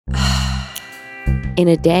in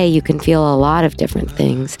a day, you can feel a lot of different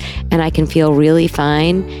things. And I can feel really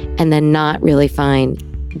fine and then not really fine,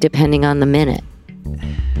 depending on the minute.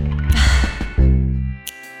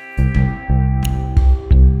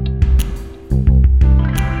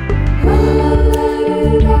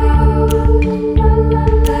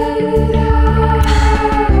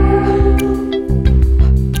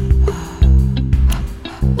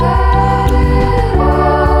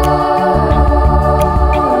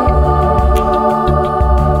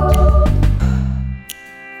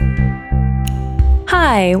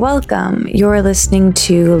 Hi, welcome. You're listening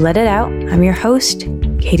to Let It Out. I'm your host,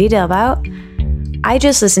 Katie Delbout. I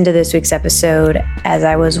just listened to this week's episode as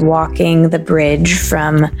I was walking the bridge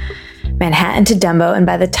from Manhattan to Dumbo, and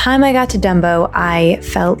by the time I got to Dumbo, I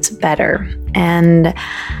felt better. And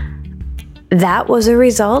that was a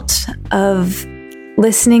result of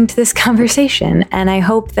listening to this conversation, and I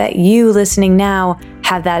hope that you listening now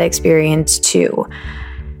have that experience too.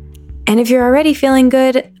 And if you're already feeling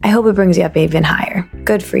good, I hope it brings you up even higher.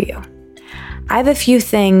 Good for you. I have a few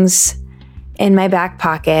things in my back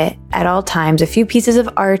pocket at all times, a few pieces of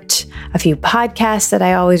art, a few podcasts that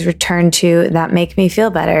I always return to that make me feel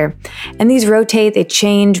better. And these rotate, they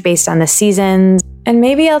change based on the seasons. And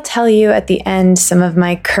maybe I'll tell you at the end some of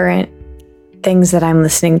my current things that I'm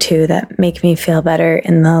listening to that make me feel better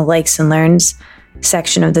in the Likes and Learns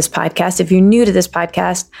section of this podcast. If you're new to this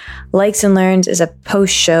podcast, Likes and Learns is a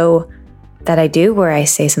post-show that I do where I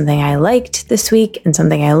say something I liked this week and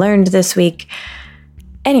something I learned this week.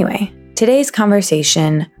 Anyway, today's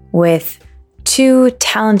conversation with two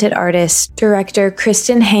talented artists, director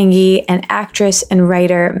Kristen Hangge and actress and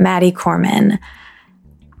writer Maddie Corman.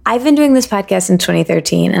 I've been doing this podcast since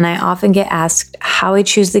 2013, and I often get asked how I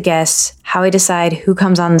choose the guests, how I decide who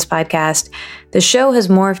comes on this podcast. The show has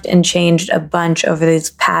morphed and changed a bunch over these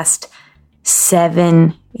past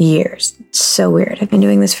 7 years. It's so weird. I've been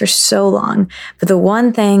doing this for so long. But the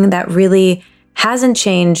one thing that really hasn't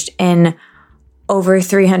changed in over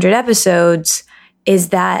 300 episodes is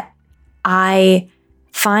that I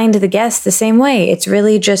find the guests the same way. It's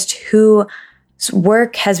really just whose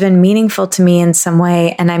work has been meaningful to me in some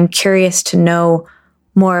way, and I'm curious to know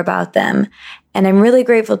more about them. And I'm really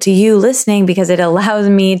grateful to you listening because it allows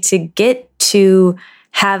me to get to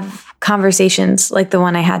have conversations like the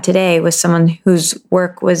one I had today with someone whose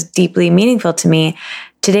work was deeply meaningful to me.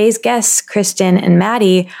 Today's guests, Kristen and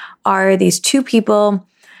Maddie, are these two people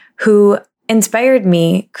who inspired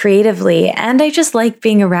me creatively, and I just like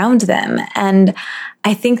being around them. And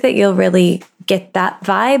I think that you'll really get that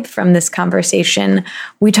vibe from this conversation.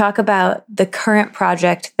 We talk about the current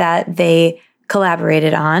project that they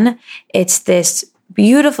collaborated on. It's this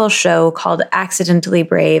beautiful show called Accidentally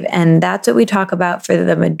Brave, and that's what we talk about for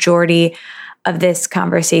the majority of this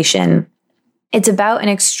conversation. It's about an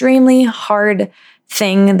extremely hard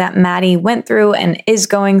thing that Maddie went through and is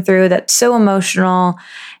going through that's so emotional,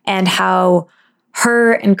 and how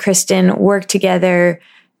her and Kristen worked together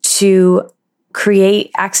to create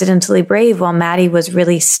Accidentally Brave while Maddie was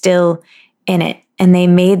really still in it. And they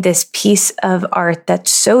made this piece of art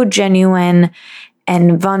that's so genuine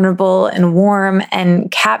and vulnerable and warm and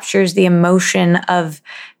captures the emotion of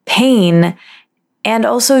pain and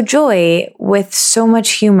also joy with so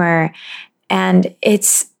much humor. And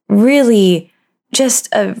it's really just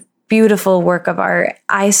a beautiful work of art.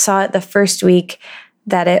 I saw it the first week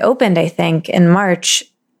that it opened, I think, in March.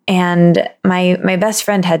 And my best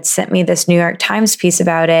friend had sent me this New York Times piece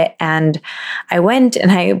about it. And I went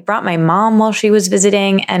and I brought my mom while she was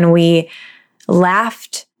visiting, and we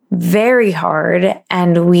laughed very hard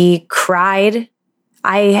and we cried.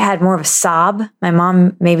 I had more of a sob. My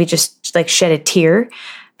mom maybe just like shed a tear,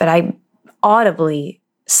 but I audibly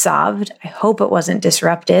sobbed. I hope it wasn't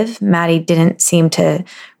disruptive. Maddie didn't seem to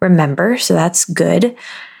remember, so that's good.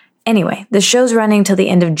 Anyway, the show's running till the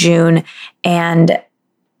end of June, and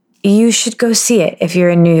you should go see it if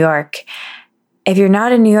you're in New York. If you're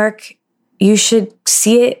not in New York, you should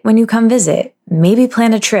see it when you come visit. Maybe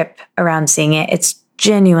plan a trip around seeing it. It's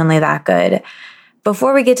genuinely that good.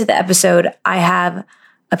 Before we get to the episode, I have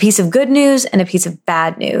a piece of good news and a piece of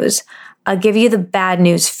bad news. I'll give you the bad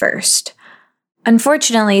news first.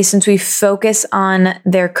 Unfortunately, since we focus on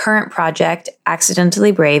their current project,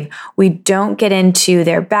 Accidentally Brave, we don't get into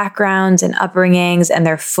their backgrounds and upbringings and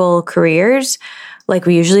their full careers like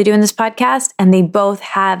we usually do in this podcast. And they both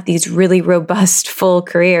have these really robust full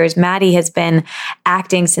careers. Maddie has been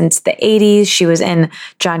acting since the 80s. She was in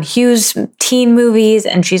John Hughes teen movies,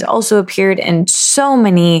 and she's also appeared in so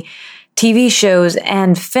many TV shows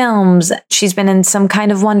and films. She's been in Some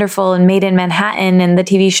Kind of Wonderful and Made in Manhattan and the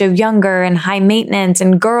TV show Younger and High Maintenance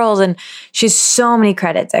and Girls. And she's so many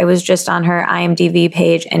credits. I was just on her IMDb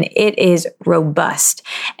page and it is robust.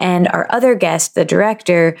 And our other guest, the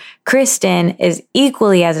director, Kristen, is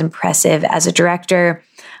equally as impressive as a director.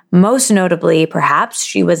 Most notably, perhaps,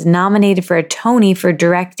 she was nominated for a Tony for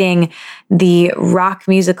directing the rock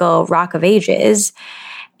musical Rock of Ages.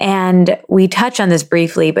 And we touch on this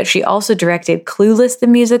briefly, but she also directed Clueless the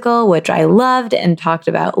musical, which I loved and talked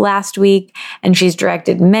about last week. And she's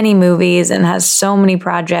directed many movies and has so many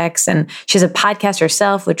projects. And she has a podcast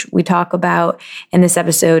herself, which we talk about in this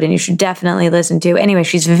episode, and you should definitely listen to. Anyway,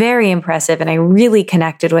 she's very impressive, and I really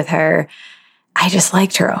connected with her. I just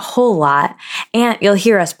liked her a whole lot. And you'll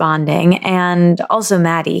hear us bonding. And also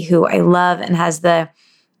Maddie, who I love and has the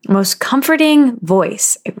most comforting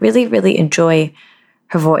voice. I really, really enjoy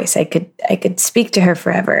her voice. I could speak to her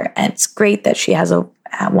forever. And it's great that she has a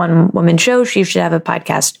one-woman show. She should have a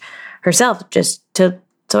podcast herself so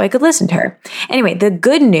I could listen to her. Anyway, the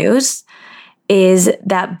good news is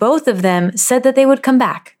that both of them said that they would come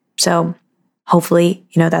back. So hopefully,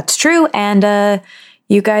 that's true. And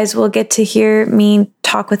you guys will get to hear me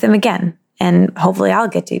talk with them again. And hopefully I'll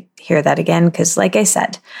get to hear that again because, like I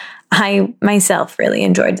said, I myself really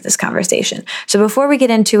enjoyed this conversation. So before we get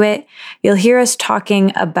into it, you'll hear us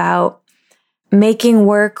talking about making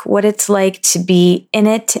work, what it's like to be in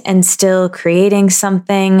it and still creating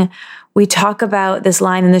something. We talk about this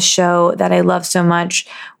line in the show that I love so much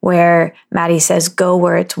where Maddie says, "Go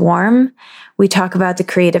where it's warm." We talk about the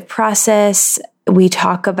creative process. We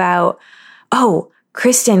talk about,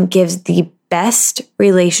 Kristen gives the best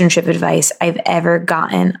relationship advice I've ever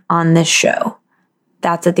gotten on this show.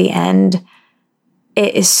 That's at the end.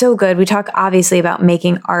 It is so good. We talk obviously about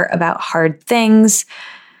making art about hard things.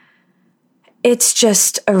 It's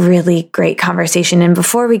just a really great conversation. And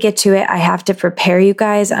before we get to it, I have to prepare you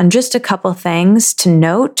guys on just a couple things to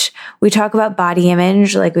note. We talk about body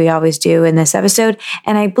image like we always do in this episode.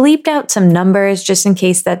 And I bleeped out some numbers just in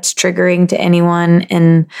case that's triggering to anyone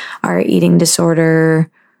in our eating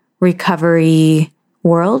disorder recovery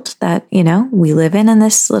world that, we live in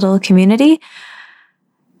this little community.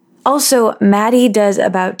 Also, Maddie does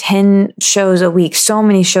about 10 shows a week, so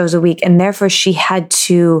many shows a week, and therefore she had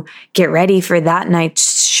to get ready for that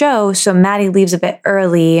night's show. So Maddie leaves a bit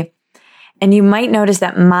early. And you might notice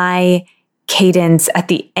that my cadence at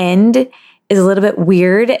the end is a little bit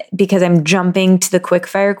weird because I'm jumping to the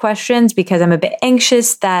quickfire questions because I'm a bit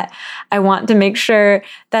anxious that I want to make sure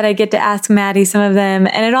that I get to ask Maddie some of them.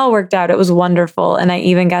 And it all worked out. It was wonderful. And I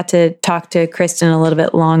even got to talk to Kristen a little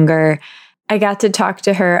bit longer. I got to talk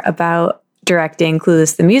to her about directing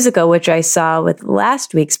Clueless the musical, which I saw with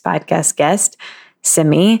last week's podcast guest,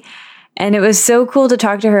 Simi. And it was so cool to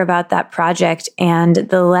talk to her about that project and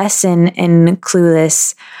the lesson in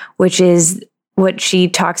Clueless, which is what she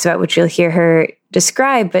talks about, which you'll hear her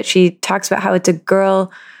describe. But she talks about how it's a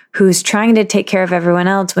girl who's trying to take care of everyone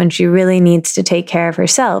else when she really needs to take care of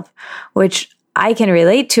herself, which I can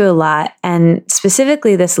relate to a lot. And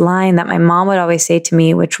specifically this line that my mom would always say to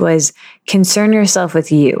me, which was, concern yourself with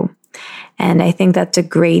you. And I think that's a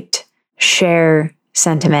great share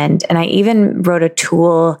sentiment. And I even wrote a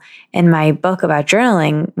tool in my book about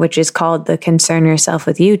journaling, which is called the Concern Yourself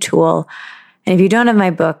with You tool. And if you don't have my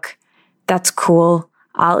book, that's cool.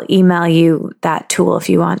 I'll email you that tool if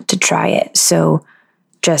you want to try it. So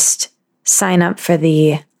just sign up for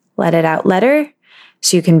the Let It Out letter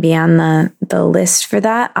so you can be on the list for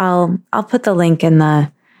that. I'll put the link in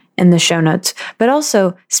the show notes. But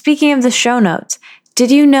also, speaking of the show notes, did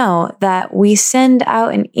you know that we send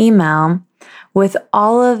out an email with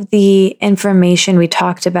all of the information we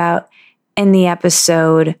talked about in the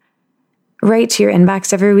episode right to your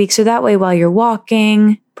inbox every week? So that way, while you're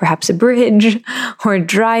walking, perhaps a bridge or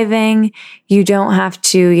driving, you don't have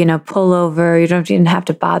to, pull over. You don't even have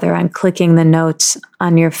to bother on clicking the notes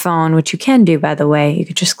on your phone, which you can do, by the way. You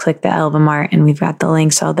could just click the album art and we've got the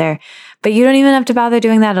links all there. But you don't even have to bother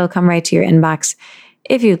doing that. It'll come right to your inbox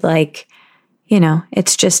if you'd like.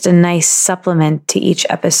 It's just a nice supplement to each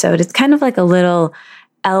episode. It's kind of like a little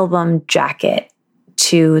album jacket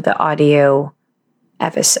to the audio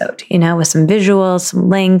episode, with some visuals, some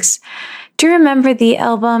links. Do you remember the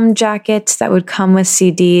album jackets that would come with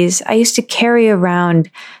CDs? I used to carry around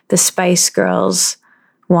the Spice Girls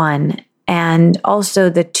one and also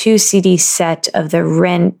the 2 CD set of the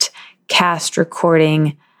Rent cast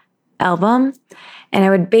recording album. And I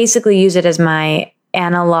would basically use it as my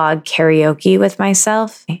analog karaoke with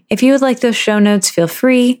myself. If you would like those show notes, feel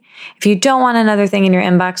free. If you don't want another thing in your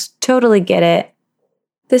inbox, totally get it.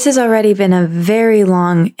 This has already been a very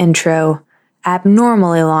long intro,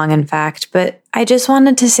 abnormally long, in fact, but I just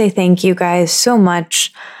wanted to say thank you guys so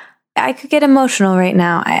much. I could get emotional right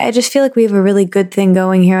now. I just feel like we have a really good thing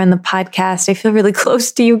going here on the podcast. I feel really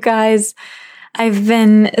close to you guys. I've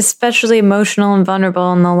been especially emotional and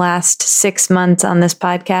vulnerable in the last 6 months on this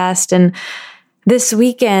podcast. And this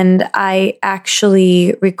weekend, I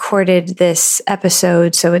actually recorded this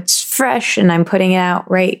episode, so it's fresh and I'm putting it out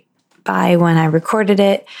right by when I recorded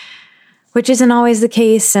it, which isn't always the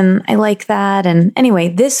case, and I like that. And anyway,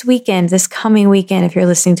 this coming weekend, if you're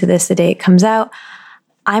listening to this the day it comes out,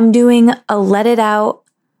 I'm doing a Let It Out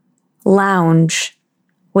lounge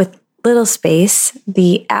with Little Space,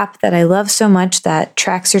 the app that I love so much that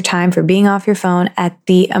tracks your time for being off your phone, at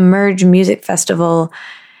the Emerge Music Festival.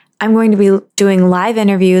 I'm going to be doing live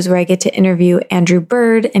interviews where I get to interview Andrew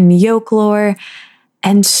Bird and Yokelore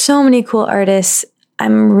and so many cool artists.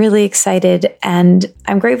 I'm really excited, and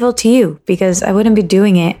I'm grateful to you because I wouldn't be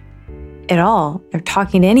doing it at all or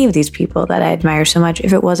talking to any of these people that I admire so much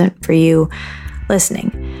if it wasn't for you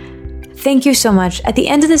listening. Thank you so much. At the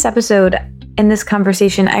end of this episode, in this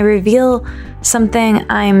conversation, I reveal something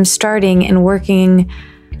I'm starting and working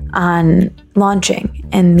on launching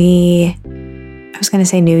in the, I was going to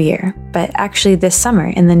say new year, but actually this summer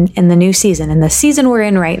in the new season, in the season we're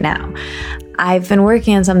in right now. I've been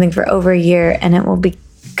working on something for over a year, and it will be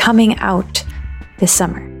coming out this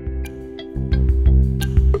summer.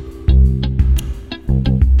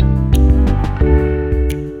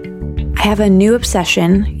 I have a new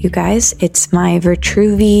obsession, you guys. It's my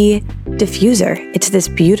Vitruvi diffuser. It's this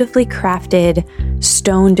beautifully crafted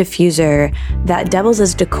stone diffuser that doubles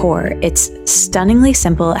as decor. It's stunningly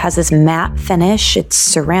simple. It has this matte finish. It's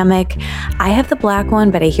ceramic. I have the black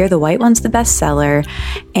one, but I hear the white one's the best seller.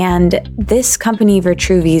 And this company,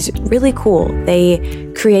 Vitruvi, is really cool.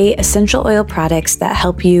 They create essential oil products that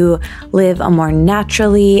help you live a more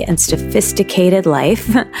naturally and sophisticated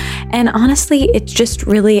life. And honestly, it just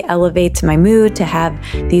really elevates my mood to have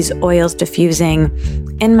these oils diffusing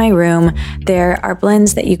in my room. There are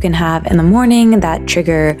blends that you can have in the morning that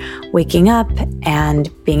trigger waking up and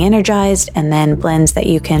being energized, and then blends that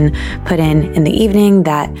you can put in the evening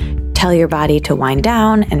that tell your body to wind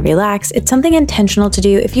down and relax. It's something intentional to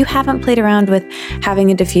do. If you haven't played around with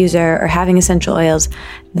having a diffuser or having essential oils,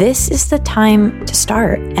 this is the time to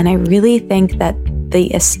start. And I really think that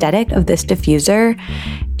the aesthetic of this diffuser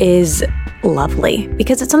is lovely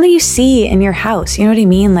because it's something you see in your house. You know what I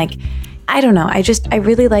mean? Like, I don't know. I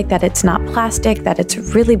really like that it's not plastic, that it's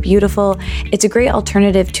really beautiful. It's a great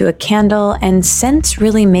alternative to a candle, and scents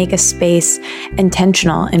really make a space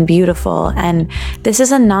intentional and beautiful. And this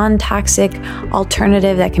is a non-toxic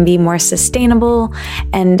alternative that can be more sustainable.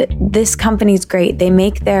 And this company's great. They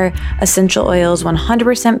make their essential oils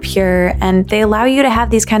 100% pure, and they allow you to have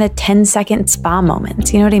these kind of 10-second spa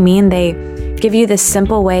moments. You know what I mean? They give you this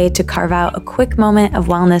simple way to carve out a quick moment of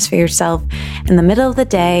wellness for yourself in the middle of the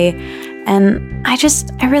day. And I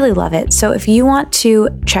really love it. So if you want to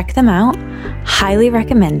check them out, highly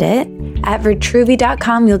recommend it. At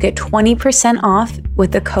Vitruvi.com, you'll get 20% off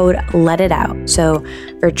with the code LETITOUT. So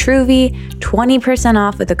Vitruvi, 20%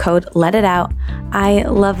 off with the code LETITOUT. I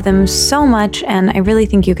love them so much, and I really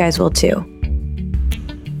think you guys will too.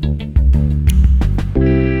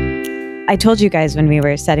 I told you guys when we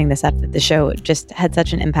were setting this up that the show just had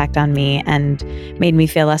such an impact on me and made me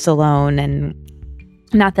feel less alone. And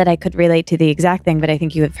not that I could relate to the exact thing, but I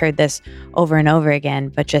think you have heard this over and over again,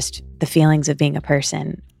 but just the feelings of being a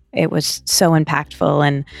person. It was so impactful.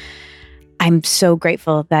 And I'm so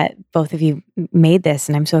grateful that both of you made this.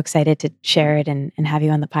 And I'm so excited to share it and have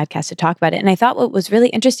you on the podcast to talk about it. And I thought what was really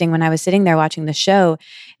interesting when I was sitting there watching the show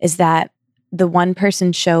is that the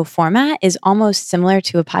one-person show format is almost similar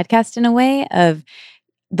to a podcast in a way of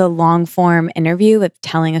the long-form interview of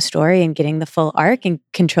telling a story and getting the full arc and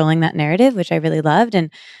controlling that narrative, which I really loved. And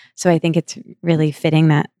so I think it's really fitting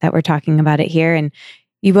that we're talking about it here. And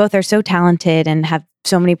you both are so talented and have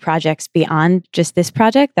so many projects beyond just this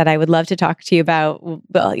project that I would love to talk to you about.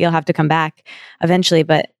 Well, you'll have to come back eventually.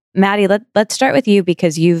 But Maddie, let's start with you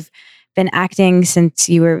because you've been acting since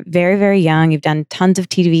you were very, very young. You've done tons of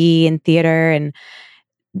TV and theater, and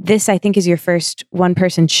this, I think, is your first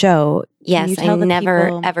one-person show. Yes, I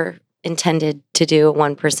never, ever intended to do a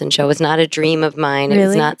one-person show. It was not a dream of mine. Really? It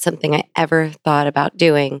was not something I ever thought about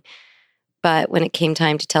doing. But when it came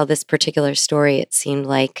time to tell this particular story, it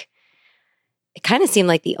kind of seemed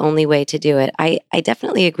like the only way to do it. I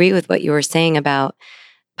definitely agree with what you were saying about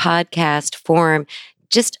podcast form,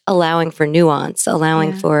 just allowing for nuance,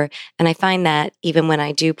 allowing for, and I find that even when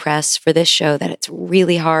I do press for this show, that it's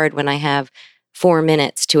really hard when I have 4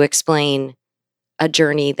 minutes to explain a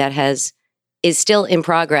journey that is still in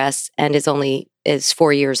progress and is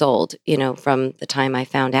 4 years old, from the time I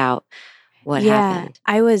found out what happened.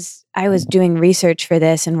 I was doing research for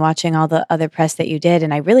this and watching all the other press that you did,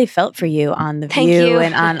 and I really felt for you on The View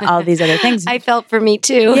and on all these other things. I felt for me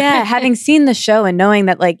too. Yeah, having seen the show and knowing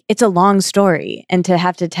that like it's a long story and to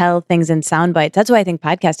have to tell things in sound bites. That's why I think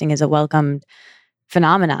podcasting is a welcomed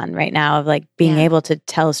phenomenon right now of like being able to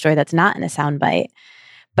tell a story that's not in a sound bite.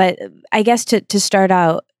 But I guess to start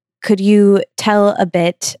out, could you tell a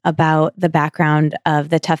bit about the background of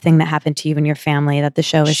the tough thing that happened to you and your family that the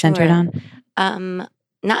show is centered on?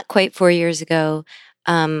 Not quite 4 years ago,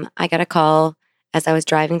 I got a call as I was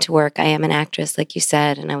driving to work. I am an actress, like you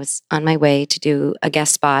said, and I was on my way to do a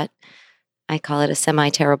guest spot. I call it a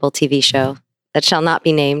semi-terrible TV show that shall not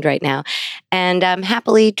be named right now. And I'm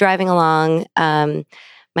happily driving along.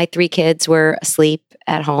 My 3 kids were asleep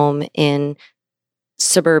at home in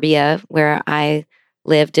suburbia, where I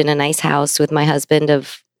lived in a nice house with my husband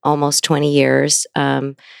of almost 20 years.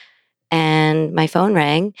 And my phone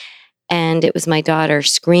rang, and it was my daughter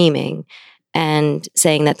screaming and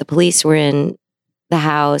saying that the police were in the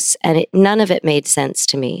house. And none of it made sense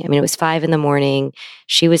to me. I mean, it was 5 a.m.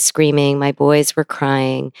 She was screaming. My boys were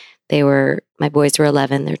crying. My boys were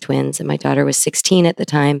 11, they're twins, and my daughter was 16 at the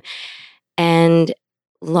time. And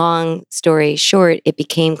long story short, it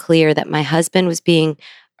became clear that my husband was being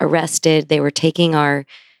arrested. They were taking our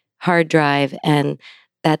hard drive, and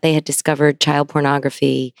that they had discovered child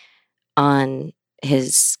pornography on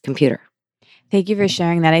his computer. Thank you for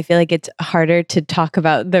sharing that. I feel like it's harder to talk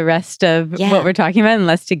about the rest of what we're talking about,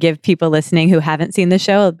 unless to give people listening who haven't seen the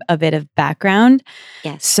show a bit of background.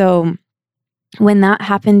 Yes. So when that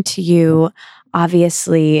happened to you,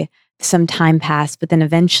 obviously some time passed, but then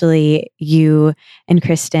eventually you and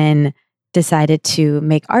Kristen decided to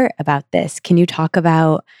make art about this. Can you talk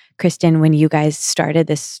about, Kristen, when you guys started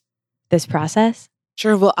this process?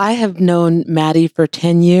 Sure. Well, I have known Maddie for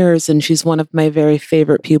 10 years, and she's one of my very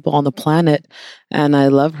favorite people on the planet. And I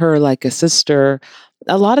love her like a sister.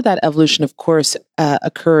 A lot of that evolution, of course,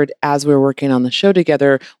 occurred as we were working on the show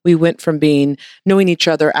together. We went from knowing each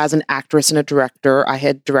other as an actress and a director. I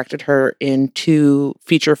had directed her in 2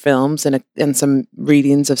 feature films and some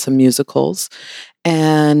readings of some musicals.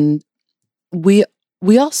 And we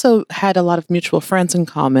also had a lot of mutual friends in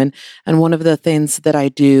common. And one of the things that I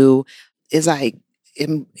do is I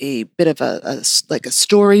am a bit of a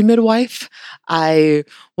story midwife. I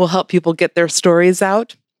will help people get their stories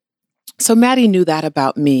out. So Maddie knew that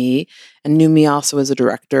about me and knew me also as a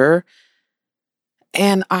director.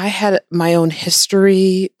 And I had my own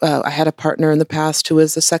history. I had a partner in the past who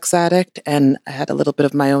was a sex addict, and I had a little bit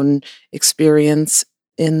of my own experience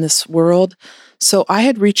in this world. So I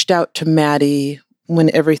had reached out to Maddie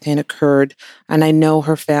when everything occurred, and I know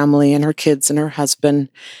her family and her kids and her husband.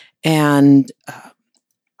 And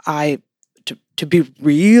to be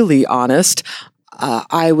really honest,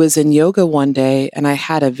 I was in yoga one day and I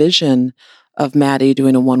had a vision of Maddie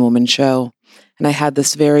doing a one-woman show. And I had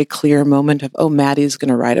this very clear moment of, Maddie's going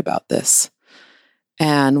to write about this.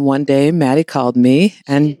 And one day Maddie called me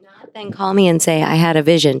and she did not then call me and say, I had a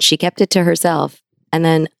vision. She kept it to herself. And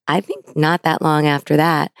then I think not that long after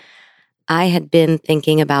that, I had been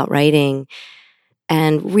thinking about writing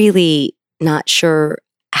and really not sure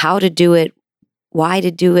how to do it, why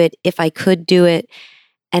to do it, if I could do it.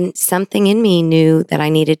 And something in me knew that I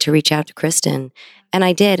needed to reach out to Kristen. And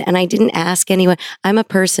I did. And I didn't ask anyone. I'm a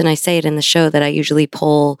person, I say it in the show, that I usually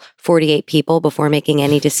poll 48 people before making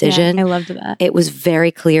any decision. Yeah, I loved that. It was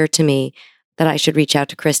very clear to me that I should reach out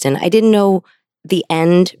to Kristen. I didn't know the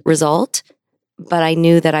end result, but I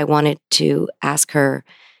knew that I wanted to ask her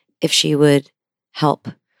if she would help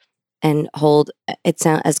and hold,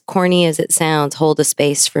 as corny as it sounds, hold a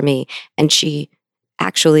space for me. And she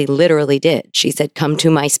actually literally did. She said, come to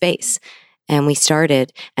my space. And we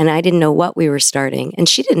started. And I didn't know what we were starting. And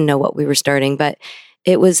she didn't know what we were starting. But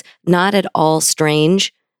it was not at all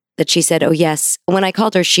strange that she said, oh, yes. When I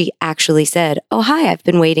called her, she actually said, oh, hi, I've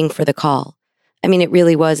been waiting for the call. I mean, it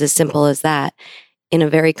really was as simple as that in a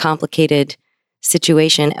very complicated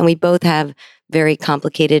situation. And we both have very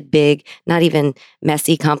complicated, big, not even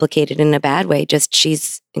messy, complicated in a bad way. Just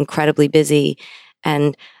she's incredibly busy.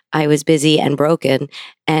 And I was busy and broken,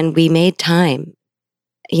 and we made time.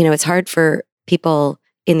 You know, it's hard for people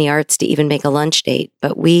in the arts to even make a lunch date,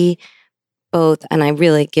 but we both, and I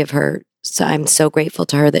really give her, so I'm so grateful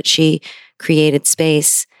to her that she created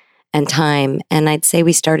space and time. And I'd say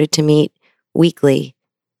we started to meet weekly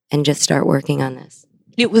and just start working on this.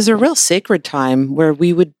 It was a real sacred time where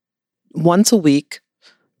we would, once a week,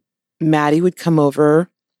 Maddie would come over,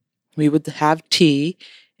 we would have tea,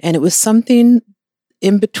 and it was something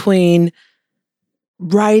in between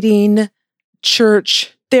writing,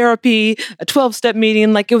 church, therapy, a 12-step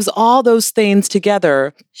meeting. Like it was all those things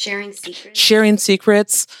together. Sharing secrets. Sharing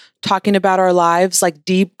secrets, talking about our lives, like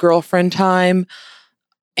deep girlfriend time.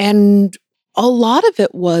 And a lot of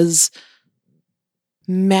it was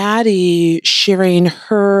Maddie sharing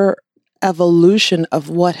her evolution of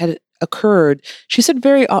what had occurred. She said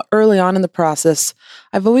very early on in the process,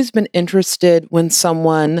 I've always been interested when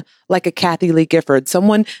someone like a Kathy Lee Gifford,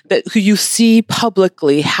 someone who you see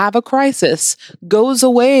publicly have a crisis, goes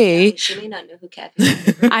away. She may not know who Kathy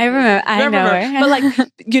is. I remember. I know her. But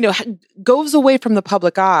like, goes away from the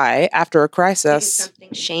public eye after a crisis.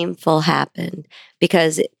 Something shameful happened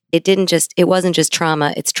because it wasn't just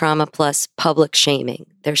trauma, it's trauma plus public shaming.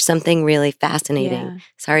 There's something really fascinating. Yeah.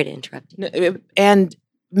 Sorry to interrupt you. And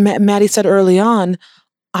Maddie said early on,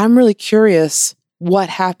 I'm really curious what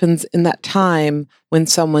happens in that time when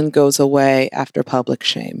someone goes away after public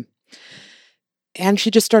shame. And she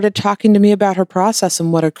just started talking to me about her process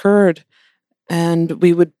and what occurred. And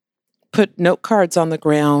we would put note cards on the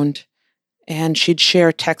ground, and she'd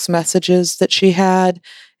share text messages that she had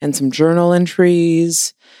and some journal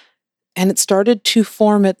entries. And it started to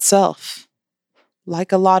form itself.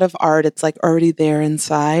 Like a lot of art, it's like already there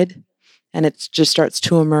inside, and it just starts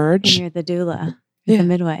to emerge. And you're the doula, Yeah. the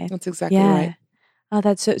midwife. That's exactly right. Oh,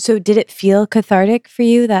 that's so did it feel cathartic for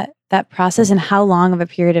you, that process? And how long of a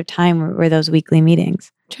period of time were those weekly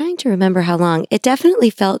meetings? Trying to remember how long. It definitely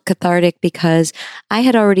felt cathartic because I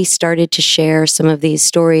had already started to share some of these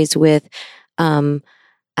stories with, I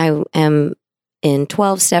am in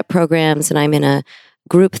 12-step programs and I'm in a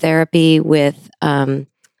group therapy with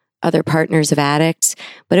other partners of addicts.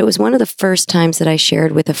 But it was one of the first times that I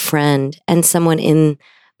shared with a friend and someone in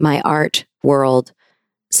my art world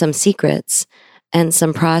some secrets and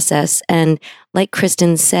some process. And like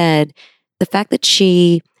Kristen said, the fact that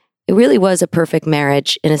it really was a perfect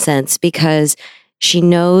marriage in a sense, because she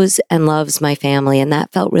knows and loves my family, and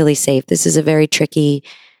that felt really safe. This is a very tricky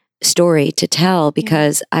story to tell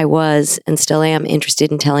because I was and still am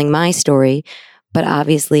interested in telling my story, but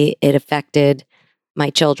obviously it affected my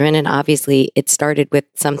children, and obviously it started with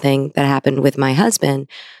something that happened with my husband,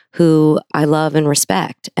 who I love and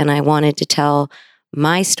respect, and I wanted to tell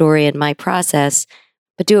my story and my process,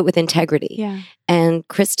 but do it with integrity. Yeah. And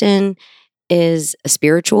Kristen is a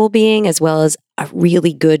spiritual being as well as a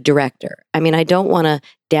really good director. I mean, I don't want to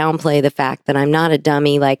downplay the fact that I'm not a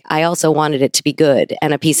dummy. Like, I also wanted it to be good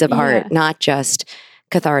and a piece of art, not just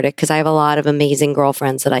cathartic, because I have a lot of amazing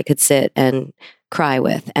girlfriends that I could sit and cry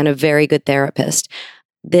with and a very good therapist.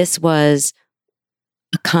 This was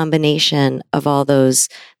a combination of all those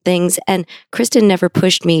things. And Kristen never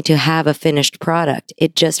pushed me to have a finished product.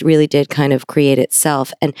 It just really did kind of create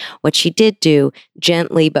itself. And what she did do,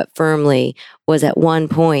 gently but firmly, was at one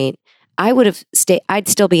point, I'd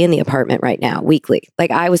still be in the apartment right now, weekly.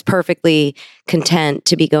 Like, I was perfectly content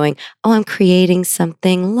to be going, oh, I'm creating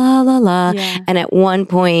something, la, la, la. Yeah. And at one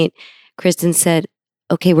point, Kristen said,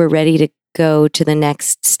 okay, we're ready to go to the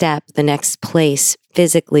next step, the next place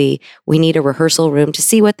physically. We need a rehearsal room to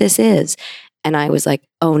see what this is. And I was like,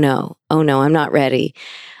 oh no, I'm not ready,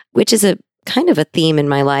 which is a kind of a theme in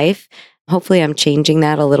my life. Hopefully I'm changing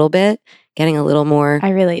that a little bit, getting a little more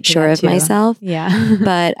I relate to sure that of too. myself. Yeah.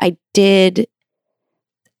 But I did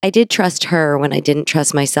trust her when I didn't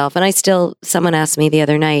trust myself. And someone asked me the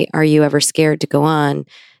other night, are you ever scared to go on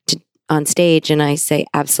stage? And I say,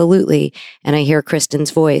 absolutely. And I hear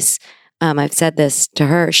Kristen's voice. I've said this to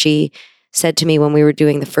her. She said to me when we were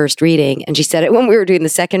doing the first reading, and she said it when we were doing the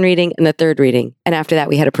second reading and the third reading. And after that,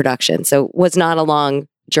 we had a production. So it was not a long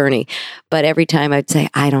journey. But every time I'd say,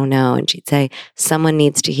 I don't know. And she'd say, someone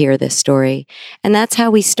needs to hear this story. And that's how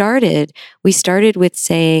we started. We started with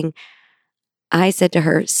saying, I said to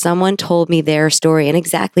her, someone told me their story, and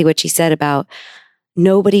exactly what she said about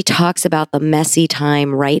nobody talks about the messy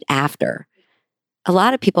time right after. A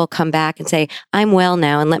lot of people come back and say, I'm well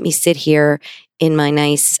now, and let me sit here in my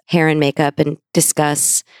nice hair and makeup and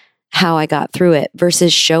discuss how I got through it,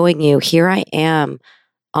 versus showing you, here I am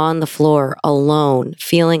on the floor alone,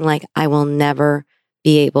 feeling like I will never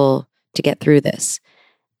be able to get through this.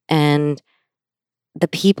 And the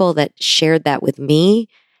people that shared that with me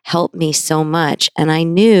helped me so much. And I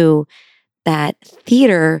knew that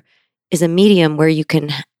theater is a medium where you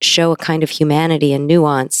can show a kind of humanity and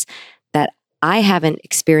nuance that I haven't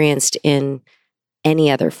experienced in any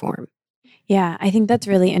other form. Yeah, I think that's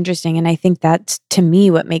really interesting. And I think that's, to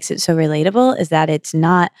me, what makes it so relatable is that it's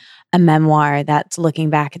not a memoir that's looking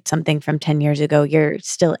back at something from 10 years ago. You're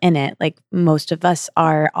still in it. Like, most of us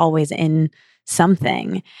are always in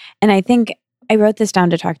something. And I think I wrote this down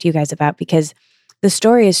to talk to you guys about because the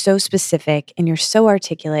story is so specific and you're so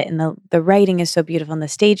articulate and the writing is so beautiful and the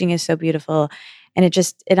staging is so beautiful. And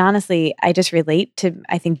it honestly, I just relate to,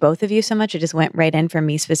 I think, both of you so much. It just went right in for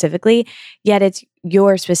me specifically. Yet it's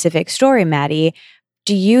your specific story, Maddie.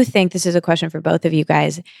 Do you think, this is a question for both of you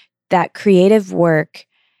guys, that creative work,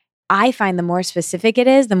 I find the more specific it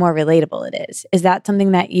is, the more relatable it is? Is that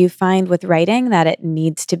something that you find with writing, that it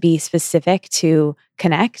needs to be specific to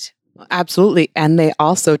connect? Absolutely. And they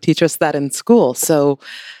also teach us that in school. So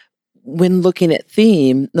when looking at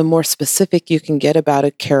theme, the more specific you can get about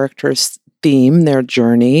a character's theme, their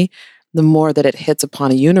journey, the more that it hits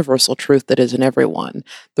upon a universal truth that is in everyone.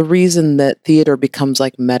 The reason that theater becomes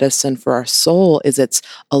like medicine for our soul is it's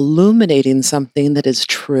illuminating something that is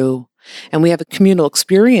true. And we have a communal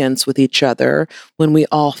experience with each other when we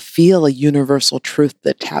all feel a universal truth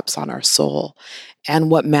that taps on our soul. And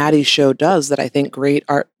what Maddie's show does, that I think great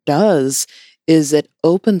art does, is it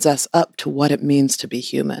opens us up to what it means to be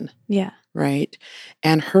human. Yeah. Right?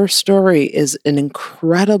 And her story is an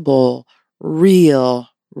incredible, real,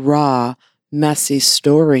 raw, messy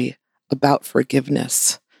story about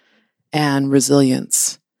forgiveness and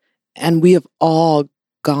resilience. And we have all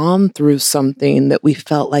gone through something that we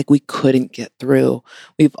felt like we couldn't get through.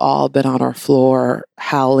 We've all been on our floor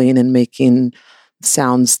howling and making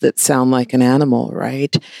sounds that sound like an animal,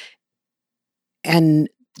 right? And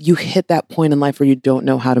you hit that point in life where you don't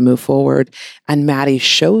know how to move forward. And Maddie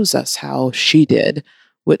shows us how she did,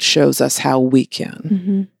 which shows us how we can.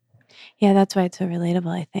 Mm-hmm. Yeah, that's why it's so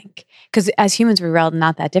relatable, I think. Because as humans, we're all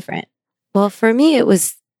not that different. Well, for me,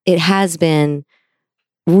 it has been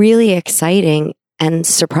really exciting and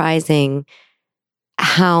surprising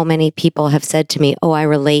how many people have said to me, oh, I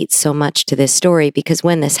relate so much to this story, because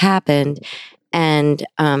when this happened, and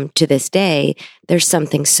to this day, there's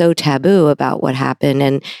something so taboo about what happened,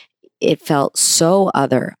 and it felt so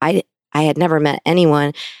other. I had never met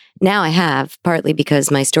anyone. Now I have, partly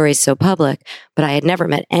because my story is so public, but I had never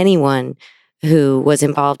met anyone who was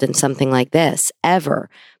involved in something like this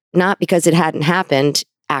ever. Not because it hadn't happened,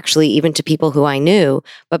 actually, even to people who I knew,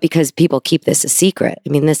 but because people keep this a secret. I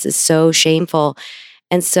mean, this is so shameful.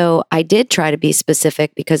 And so I did try to be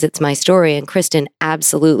specific because it's my story, and Kristen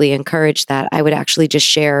absolutely encouraged that. I would actually just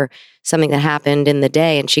share something that happened in the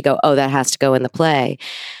day, and she'd go, oh, that has to go in the play.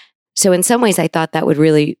 So in some ways, I thought that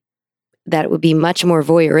it would be much more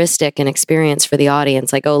voyeuristic an experience for the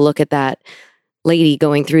audience. Like, oh, look at that lady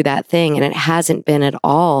going through that thing. And it hasn't been at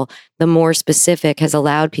all. The more specific has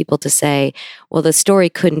allowed people to say, well, the story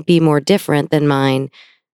couldn't be more different than mine,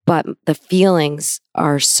 but the feelings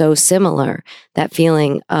are so similar. That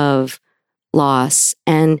feeling of loss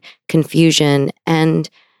and confusion and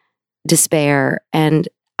despair. And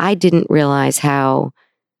I didn't realize how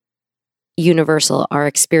universal our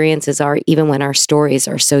experiences are, even when our stories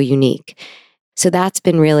are so unique. So that's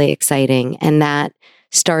been really exciting. And that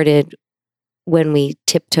started when we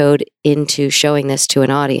tiptoed into showing this to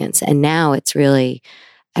an audience. And now it's really,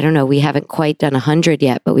 I don't know, we haven't quite done 100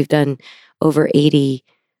 yet, but we've done over 80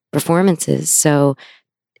 performances. So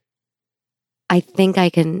I think I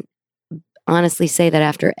can honestly say that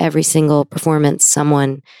after every single performance,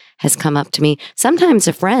 someone has come up to me, sometimes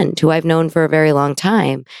a friend who I've known for a very long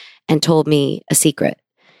time, and told me a secret,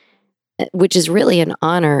 which is really an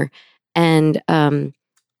honor and a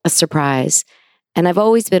surprise. And I've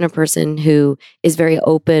always been a person who is very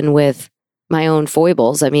open with my own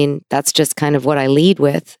foibles. I mean, that's just kind of what I lead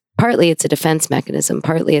with. Partly it's a defense mechanism.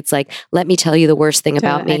 Partly it's like, let me tell you the worst thing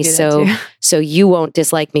about me so you won't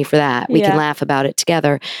dislike me for that. We can laugh about it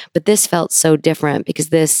together. But this felt so different because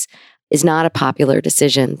this is not a popular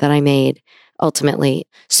decision that I made ultimately.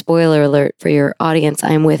 Spoiler alert for your audience,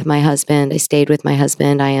 I am with my husband. I stayed with my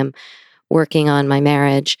husband. I am working on my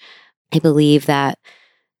marriage. I believe that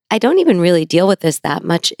I don't even really deal with this that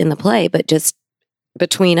much in the play, but just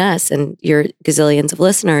between us and your gazillions of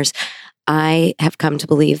listeners, I have come to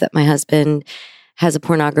believe that my husband has a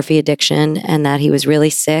pornography addiction and that he was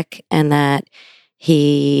really sick and that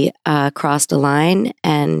he crossed a line,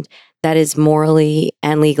 and that is morally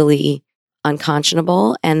and legally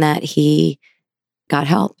unconscionable, and that he got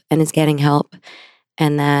help and is getting help,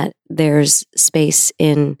 and that there's space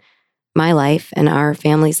in my life and our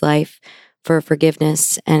family's life for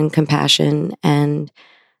forgiveness and compassion. And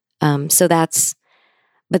so that's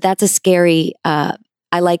a scary,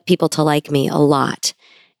 I like people to like me a lot.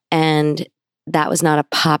 And that was not a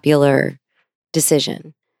popular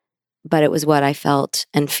decision, but it was what I felt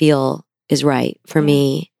and feel is right for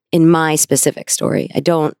me in my specific story. I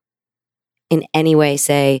don't in any way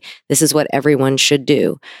say this is what everyone should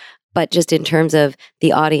do. But just in terms of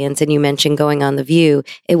the audience, and you mentioned going on The View,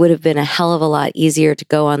 it would have been a hell of a lot easier to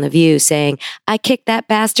go on The View saying, I kicked that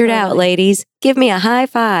bastard out, ladies. Give me a high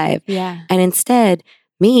five. Yeah. And instead,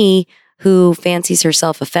 me, who fancies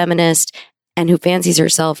herself a feminist and who fancies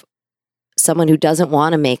herself someone who doesn't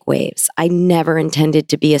want to make waves, I never intended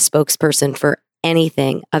to be a spokesperson for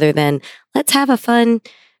anything other than let's have a fun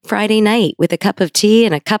Friday night with a cup of tea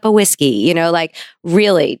and a cup of whiskey, like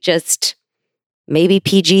really just maybe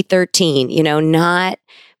PG-13, not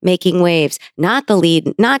making waves, not the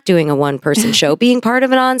lead, not doing a one-person show, being part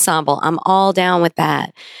of an ensemble. I'm all down with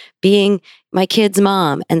that. Being my kid's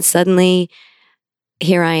mom, and suddenly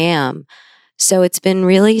here I am. So it's been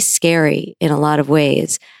really scary in a lot of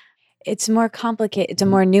ways. It's more complicated. It's a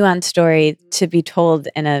more nuanced story to be told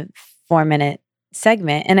in a 4-minute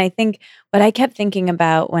segment. And I think what I kept thinking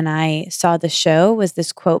about when I saw the show was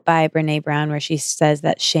this quote by Brene Brown where she says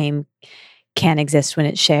that shame can't exist when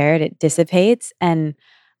it's shared, it dissipates. And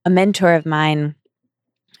a mentor of mine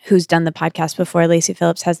who's done the podcast before, Lacey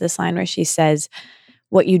Phillips, has this line where she says,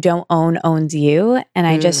 what you don't own owns you. And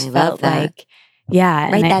I just felt like,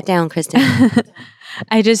 yeah. Write that down, Kristen.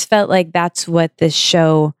 I just felt like that's what this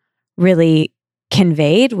show really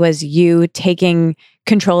conveyed, was you taking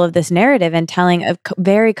control of this narrative and telling a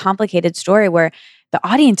very complicated story where the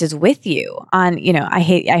audience is with you on,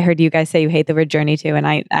 I heard you guys say you hate the word journey too, and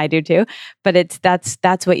I do too, but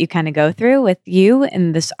that's what you kind of go through with you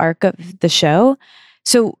in this arc of the show.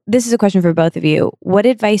 So this is a question for both of you. What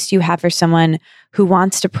advice do you have for someone who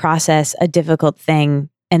wants to process a difficult thing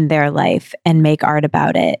in their life and make art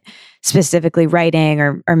about it, specifically writing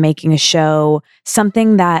or making a show,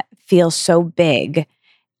 something that feels so big?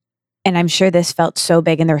 And I'm sure this felt so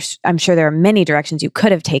big, and I'm sure there are many directions you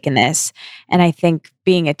could have taken this. And I think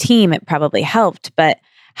being a team, it probably helped. But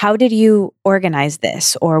how did you organize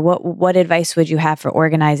this? Or what advice would you have for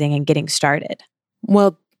organizing and getting started?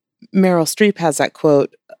 Well, Meryl Streep has that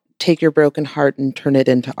quote, take your broken heart and turn it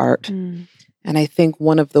into art. And I think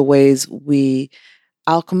one of the ways we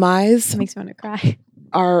alchemize, it makes me want to cry,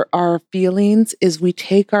 our feelings is we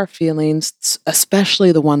take our feelings,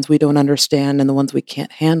 especially the ones we don't understand and the ones we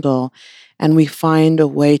can't handle, and we find a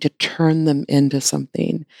way to turn them into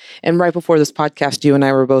something. And right before this podcast, you and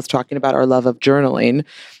I were both talking about our love of journaling.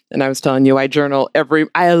 And I was telling you, I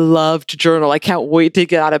love to journal. I can't wait to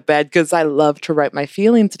get out of bed because I love to write my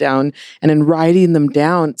feelings down. And in writing them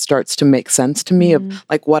down, it starts to make sense to me of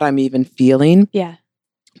like what I'm even feeling. Yeah.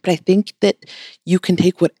 But I think that you can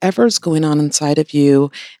take whatever's going on inside of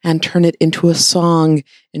you and turn it into a song,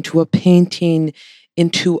 into a painting,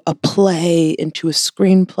 into a play, into a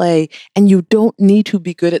screenplay. And you don't need to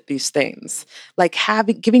be good at these things. Like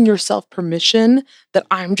giving yourself permission that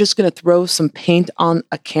I'm just going to throw some paint on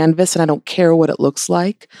a canvas and I don't care what it looks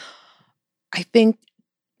like. I think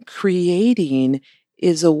creating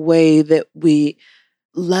is a way that we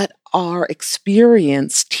let our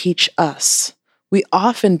experience teach us. We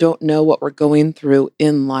often don't know what we're going through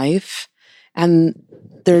in life. And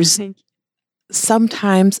there's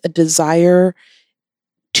sometimes a desire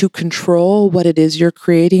to control what it is you're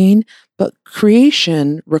creating, but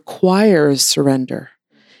creation requires surrender.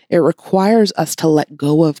 It requires us to let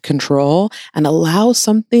go of control and allow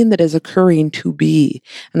something that is occurring to be.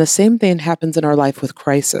 And the same thing happens in our life with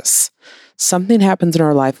crisis. Something happens in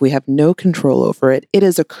our life, we have no control over it. It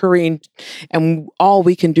is occurring, and all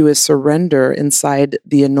we can do is surrender inside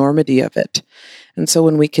the enormity of it. And so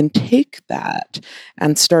when we can take that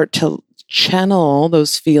and start to channel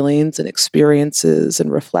those feelings and experiences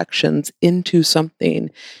and reflections into something,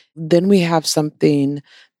 then we have something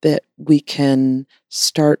that we can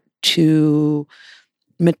start to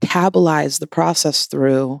metabolize the process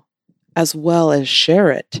through, as well as share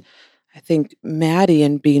it. I think Maddie,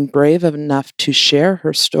 in being brave enough to share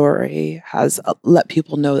her story, has let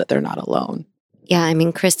people know that they're not alone. Yeah, I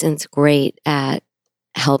mean, Kristen's great at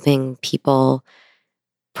helping people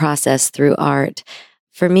process through art.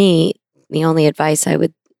 For me, the only advice I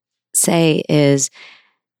would say is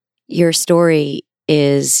your story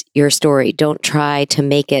is your story. Don't try to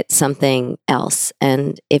make it something else.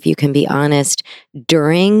 And if you can be honest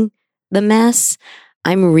during the mess,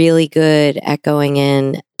 I'm really good at going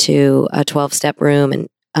in to a 12-step room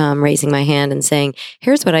and raising my hand and saying,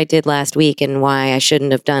 here's what I did last week and why I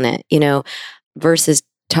shouldn't have done it, versus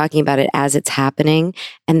talking about it as it's happening.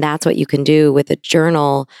 And that's what you can do with a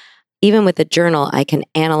journal. Even with a journal, I can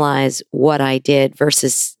analyze what I did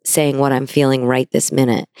versus saying what I'm feeling right this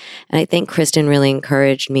minute. And I think Kristen really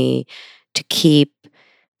encouraged me to keep,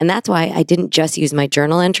 and that's why I didn't just use my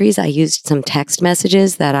journal entries. I used some text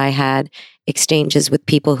messages that I had exchanges with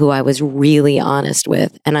people who I was really honest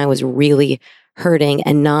with and I was really hurting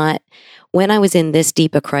and not, when I was in this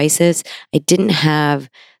deep a crisis, I didn't have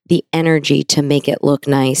the energy to make it look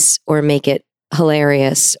nice or make it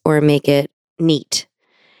hilarious or make it neat.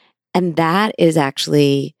 And that is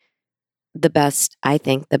actually the best, I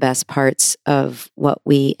think, the best parts of what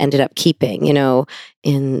we ended up keeping,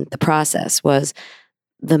 in the process was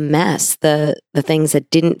the mess, the things that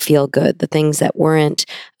didn't feel good, the things that weren't,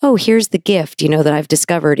 oh, here's the gift, that I've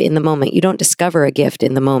discovered in the moment. You don't discover a gift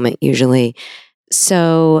in the moment usually.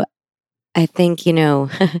 So I think,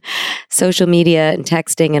 social media and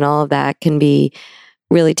texting and all of that can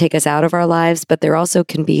really take us out of our lives, but there also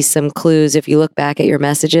can be some clues. If you look back at your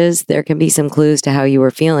messages, there can be some clues to how you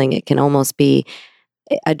were feeling. It can almost be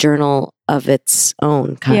a journal of its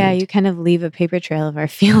own kind. Yeah, you kind of leave a paper trail of our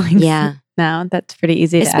feelings. Yeah. Now that's pretty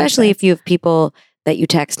easy to especially access. if you have people that you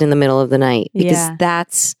text in the middle of the night, because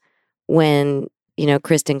that's when,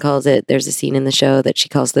 Kristen calls it, there's a scene in the show that she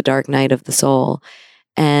calls the dark night of the soul.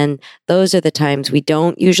 And those are the times we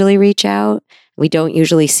don't usually reach out. We don't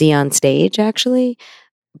usually see on stage, actually.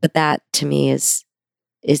 But that to me is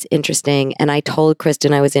interesting. And I told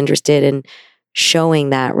Kristen I was interested in showing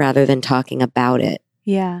that rather than talking about it.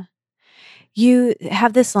 Yeah. You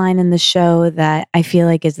have this line in the show that I feel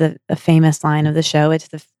like is a famous line of the show. It's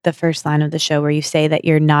the first line of the show where you say that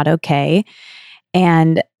you're not okay.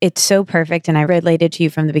 And it's so perfect. And I related to you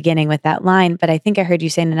from the beginning with that line. But I think I heard you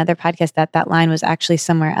say in another podcast that line was actually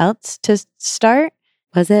somewhere else to start.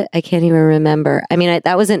 Was it? I can't even remember. I mean,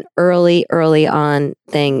 that was an early on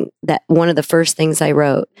thing, that one of the first things I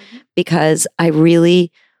wrote, because I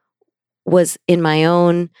really was in my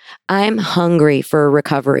own, I'm hungry for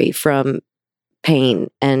recovery from pain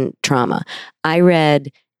and trauma. I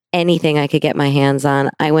read anything I could get my hands on.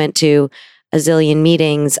 I went to a zillion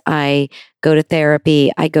meetings. I go to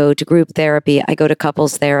therapy. I go to group therapy. I go to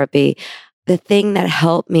couples therapy. The thing that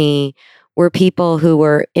helped me were people who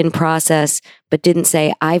were in process, but didn't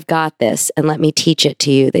say, I've got this and let me teach it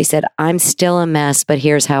to you. They said, I'm still a mess, but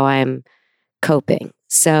here's how I'm coping.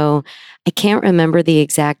 So I can't remember the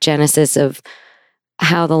exact genesis of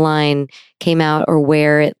how the line came out or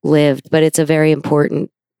where it lived, but it's a very important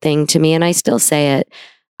thing to me. And I still say it.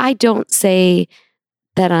 I don't say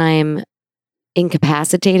that I'm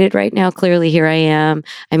incapacitated right now. Clearly, here I am.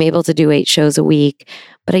 I'm able to do 8 shows a week,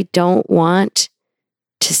 but I don't want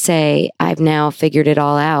to say I've now figured it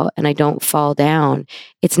all out and I don't fall down.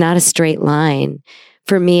 It's not a straight line.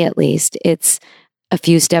 For me, at least, it's a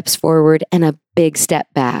few steps forward and a big step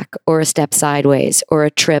back, or a step sideways, or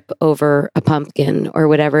a trip over a pumpkin, or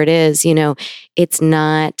whatever it is. It's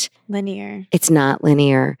not linear. It's not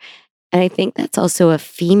linear. And I think that's also a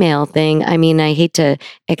female thing. I mean, I hate to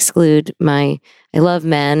exclude I love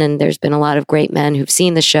men, and there's been a lot of great men who've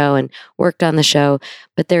seen the show and worked on the show,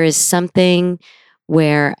 but there is something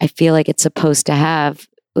where I feel like it's supposed to have,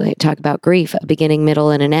 like, talk about grief, a beginning,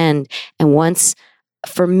 middle, and an end. And once,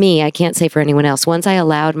 for me, I can't say for anyone else, once I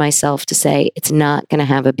allowed myself to say it's not going to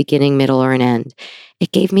have a beginning, middle, or an end,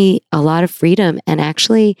 it gave me a lot of freedom. And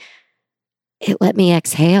actually, it let me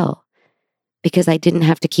exhale, because I didn't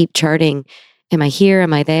have to keep charting. Am I here?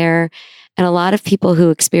 Am I there? And a lot of people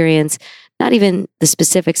who experience not even the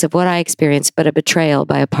specifics of what I experienced, but a betrayal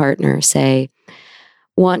by a partner,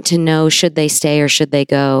 want to know, should they stay or should they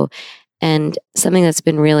go? And something that's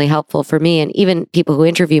been really helpful for me, and even people who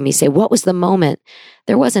interview me say, what was the moment?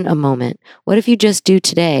 There wasn't a moment. What if you just do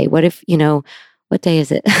today? What if, what day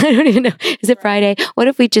is it? I don't even know. Is it Friday? What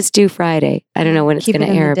if we just do Friday? I don't know when it's going to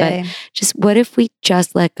air, but just what if we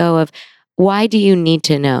just let go of, why do you need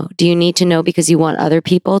to know? Do you need to know because you want other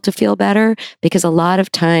people to feel better? Because a lot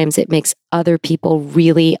of times it makes other people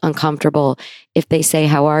really uncomfortable if they say,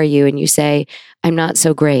 how are you? And you say, I'm not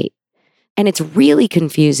so great. And it's really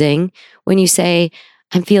confusing when you say,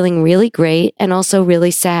 I'm feeling really great and also really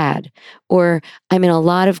sad, or I'm in a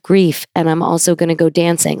lot of grief and I'm also going to go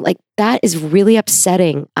dancing. Like, that is really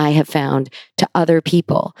upsetting, I have found, to other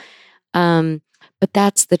people. But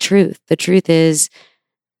that's the truth. The truth is,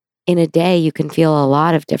 in a day, you can feel a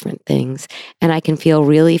lot of different things, and I can feel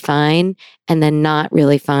really fine and then not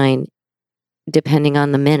really fine, depending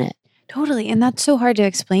on the minute. Totally. And that's so hard to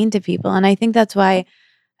explain to people. And I think that's why,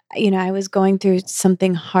 I was going through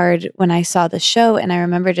something hard when I saw the show, and I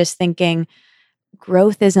remember just thinking,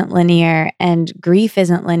 growth isn't linear and grief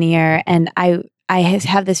isn't linear. And I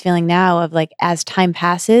have this feeling now of, like, as time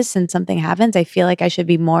passes since something happens, I feel like I should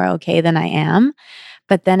be more okay than I am.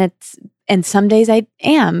 But then and some days I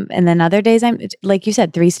am. And then other days I'm, like you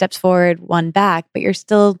said, 3 steps forward, 1 back, but you're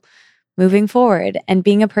still moving forward. And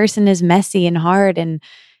being a person is messy and hard and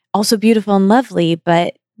also beautiful and lovely.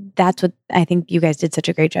 But that's what I think you guys did such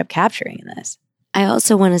a great job capturing in this. I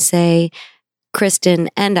also want to say, Kristen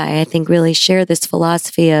and I think really share this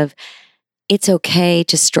philosophy of it's okay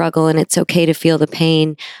to struggle and it's okay to feel the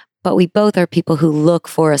pain, but we both are people who look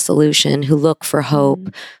for a solution, who look for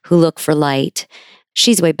hope, who look for light.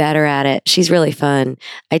 She's way better at it. She's really fun.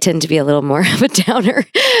 I tend to be a little more of a downer,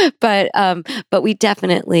 but we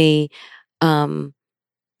definitely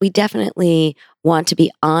want to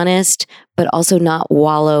be honest, but also not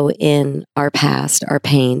wallow in our past, our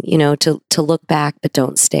pain, to look back, but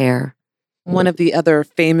don't stare. One of the other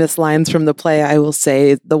famous lines from the play, I will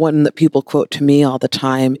say, the one that people quote to me all the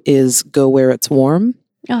time is "Go where it's warm."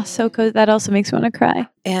 Oh, so cool. That also makes me want to cry.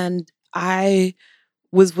 And I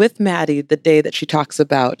was with Maddie the day that she talks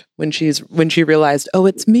about when she realized, oh,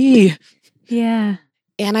 it's me. Yeah.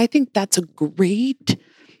 And I think that's a great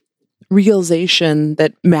realization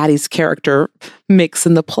that Maddie's character makes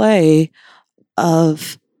in the play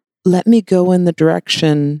of, let me go in the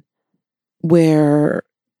direction where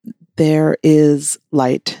there is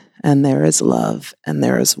light and there is love and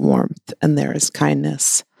there is warmth and there is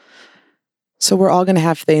kindness. So we're all going to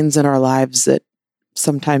have things in our lives that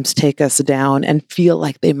sometimes take us down and feel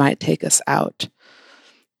like they might take us out.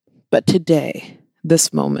 But today,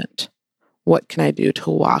 this moment, what can I do to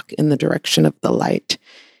walk in the direction of the light,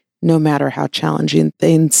 no matter how challenging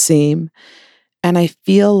things seem? And I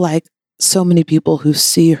feel like so many people who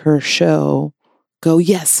see her show go,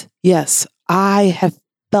 yes, I have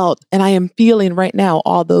felt and I am feeling right now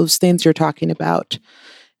all those things you're talking about.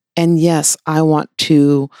 And yes, I want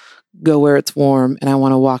to go where it's warm and I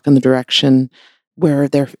want to walk in the direction where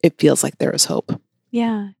it feels like there is hope.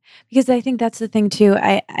 Yeah, because I think that's the thing too.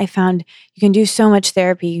 I found you can do so much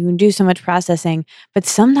therapy, you can do so much processing, but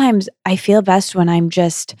sometimes I feel best when I'm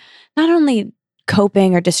just not only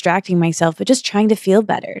coping or distracting myself, but just trying to feel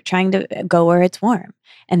better, trying to go where it's warm.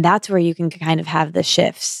 And that's where you can kind of have the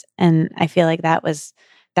shifts. And I feel like that was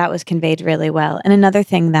conveyed really well. And another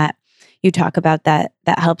thing that you talk about that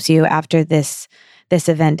helps you after this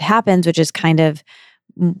event happens, which is kind of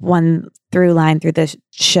one through line through the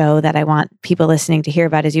show that I want people listening to hear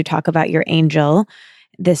about, is you talk about your angel,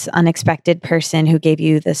 this unexpected person who gave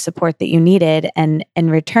you the support that you needed. And in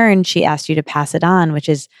return, she asked you to pass it on, which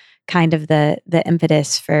is kind of the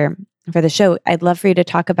impetus for the show. I'd love for you to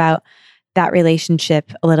talk about that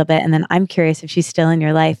relationship a little bit. And then I'm curious if she's still in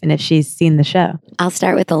your life and if she's seen the show. I'll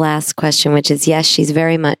start with the last question, which is yes, she's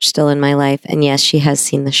very much still in my life. And yes, she has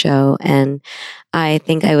seen the show. And I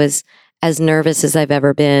think I was as nervous as I've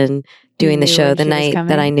ever been doing the show the night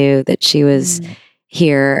that I knew that she was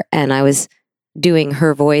here, and I was doing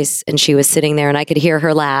her voice and she was sitting there and I could hear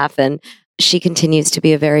her laugh, and she continues to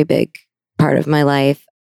be a very big part of my life.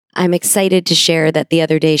 I'm excited to share that the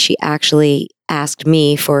other day she actually asked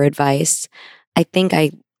me for advice. I think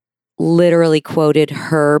I literally quoted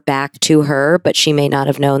her back to her, but she may not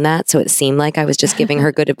have known that. So it seemed like I was just giving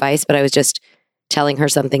her good advice, but I was just telling her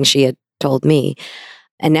something she had told me.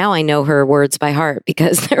 And now I know her words by heart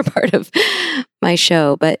because they're part of my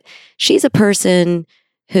show. But she's a person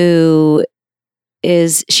who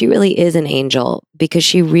she really is an angel, because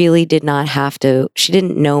she really did not have to, she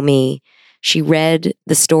didn't know me. She read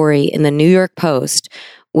the story in the New York Post,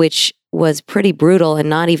 which was pretty brutal and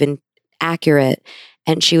not even accurate.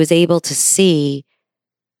 And she was able to see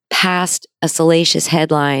past a salacious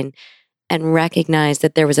headline and recognize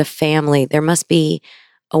that there was a family. There must be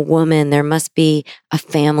a woman, there must be a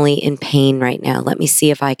family in pain right now. Let me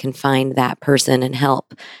see if I can find that person and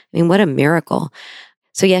help. I mean, what a miracle.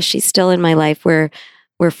 So yes, she's still in my life. We're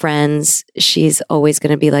friends. She's always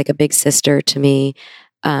going to be like a big sister to me.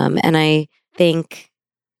 And I think,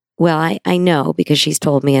 well, I know because she's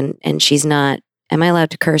told me, and she's not, am I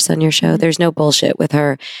allowed to curse on your show? There's no bullshit with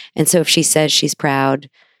her. And so if she says she's proud,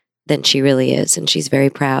 then she really is. And she's very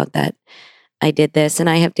proud that I did this. And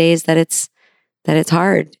I have days that it's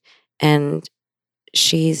hard. And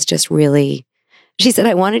she's just really, she said,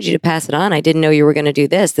 I wanted you to pass it on. I didn't know you were going to do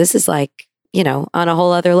this. This is like, on a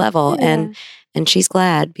whole other level. Yeah. And she's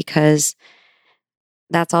glad because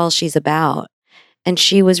that's all she's about. And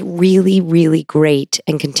she was really, really great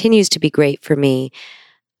and continues to be great for me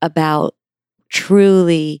about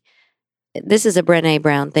truly, this is a Brené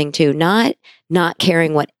Brown thing too, not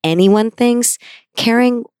caring what anyone thinks,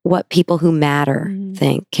 caring what people who matter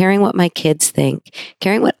think, caring what my kids think,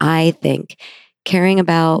 caring what I think, caring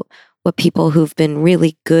about what people who've been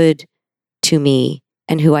really good to me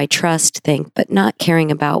and who I trust think, but not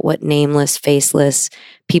caring about what nameless, faceless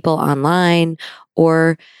people online,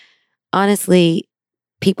 or honestly,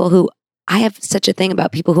 people who I have such a thing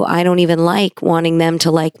about people who I don't even like, wanting them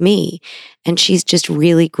to like me. And she's just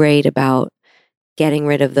really great about getting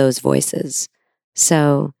rid of those voices.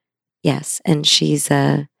 So yes, and she's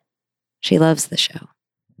She loves the show.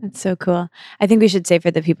 That's so cool. I think we should say for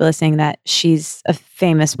the people listening that she's a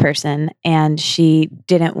famous person and she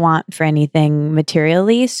didn't want for anything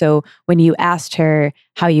materially. So when you asked her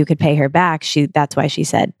how you could pay her back, that's why she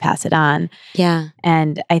said, pass it on. Yeah.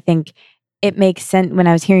 And I think it makes sense when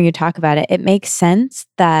I was hearing you talk about it, it makes sense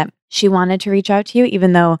that she wanted to reach out to you,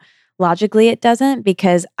 even though logically it doesn't,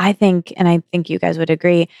 because I think, and I think you guys would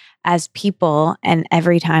agree, as people, and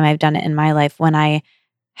every time I've done it in my life, when I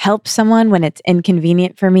help someone when it's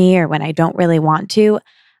inconvenient for me or when I don't really want to,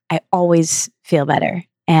 I always feel better.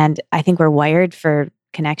 And I think we're wired for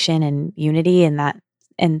connection and unity and that.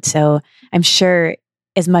 And so I'm sure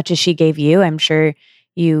as much as she gave you, I'm sure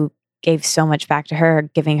you gave so much back to her,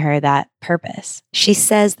 giving her that purpose. She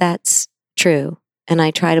says that's true. And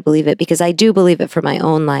I try to believe it because I do believe it for my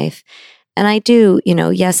own life. And I do,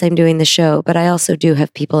 yes, I'm doing the show, but I also do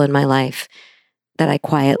have people in my life that I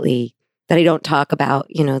don't talk about,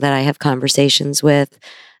 that I have conversations with,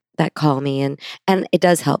 that call me, and it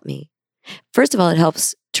does help me. First of all, it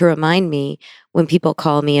helps to remind me when people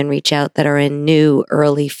call me and reach out that are in new,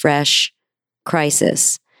 early, fresh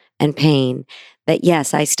crisis and pain, that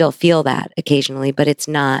yes, I still feel that occasionally, but it's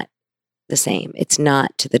not the same. It's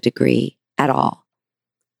not to the degree at all.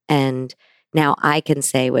 And now I can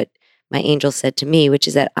say what my angel said to me, which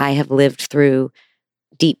is that I have lived through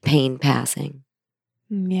deep pain passing.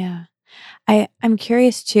 Yeah. I'm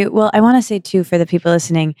curious too. Well, I want to say too, for the people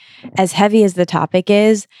listening, as heavy as the topic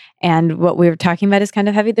is and what we were talking about is kind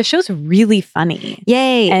of heavy, the show's really funny.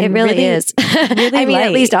 Yay. And it really is. Really I mean, light.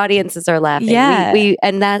 at least audiences are laughing. Yeah.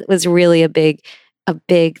 And that was really a big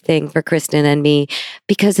thing for Kristen and me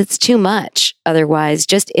because it's too much otherwise,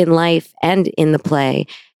 just in life and in the play.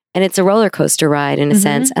 And it's a roller coaster ride in a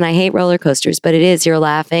sense. And I hate roller coasters, but it is. You're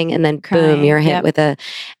laughing and then Crying. Boom, you're hit with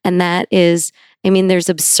and that is, there's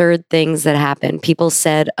absurd things that happen. People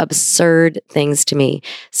said absurd things to me.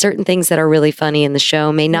 Certain things that are really funny in the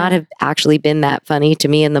show may not have actually been that funny to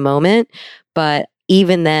me in the moment, but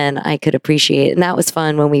even then I could appreciate it. And that was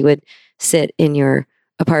fun when we would sit in your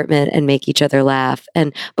apartment and make each other laugh.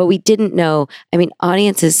 But we didn't know,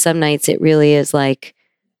 audiences, some nights it really is like,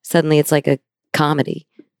 suddenly it's like a comedy.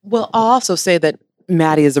 Well, I'll also say that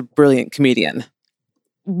Maddie is a brilliant comedian.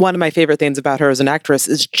 One of my favorite things about her as an actress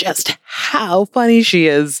is just how funny she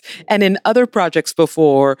is. And in other projects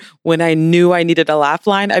before, when I knew I needed a laugh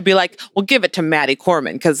line, I'd be like, well, give it to Maddie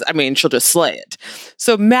Corman, because, she'll just slay it.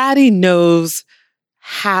 So Maddie knows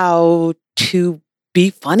how to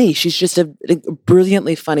be funny. She's just a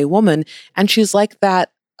brilliantly funny woman. And she's like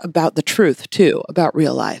that about the truth, too, about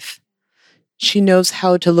real life. She knows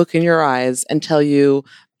how to look in your eyes and tell you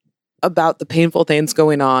about the painful things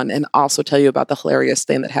going on and also tell you about the hilarious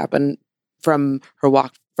thing that happened from her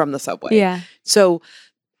walk from the subway. Yeah. So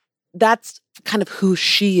that's kind of who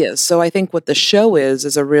she is. So I think what the show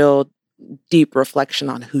is a real deep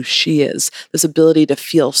reflection on who she is. This ability to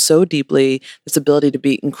feel so deeply, this ability to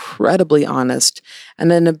be incredibly honest,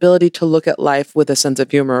 and an ability to look at life with a sense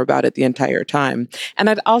of humor about it the entire time. And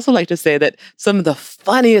I'd also like to say that some of the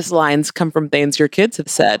funniest lines come from things your kids have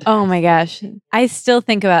said. Oh my gosh. I still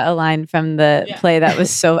think about a line from the play that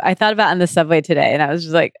was I thought about on the subway today and I was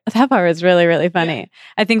just like, that part was really, really funny. Yeah.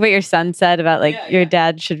 I think what your son said about your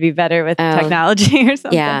dad should be better with technology or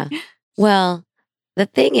something. Yeah. Well, the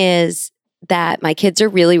thing is that my kids are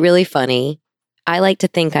really, really funny. I like to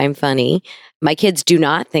think I'm funny. My kids do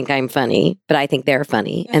not think I'm funny, but I think they're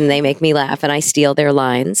funny and they make me laugh and I steal their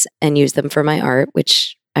lines and use them for my art,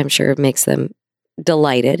 which I'm sure makes them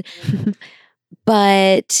delighted.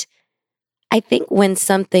 But I think when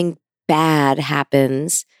something bad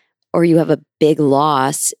happens or you have a big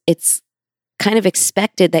loss, it's kind of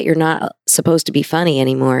expected that you're not supposed to be funny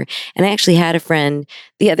anymore. And I actually had a friend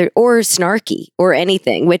or snarky or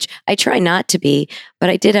anything, which I try not to be,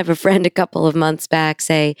 but I did have a friend a couple of months back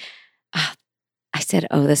say, I said,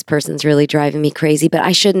 oh, this person's really driving me crazy, but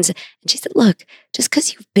I shouldn't. And she said, look, just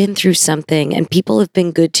because you've been through something and people have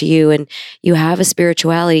been good to you and you have a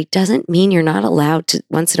spirituality doesn't mean you're not allowed to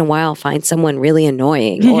once in a while find someone really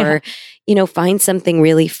annoying or, find something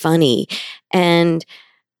really funny. And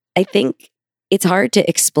I think it's hard to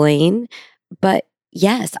explain, but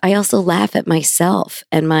yes, I also laugh at myself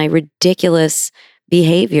and my ridiculous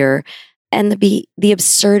behavior and the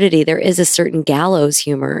absurdity. There is a certain gallows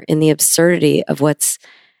humor in the absurdity of what's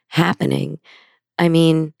happening.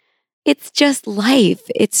 It's just life.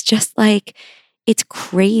 It's just like, it's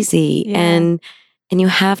crazy. Yeah. And you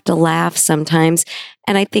have to laugh sometimes.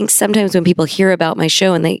 And I think sometimes when people hear about my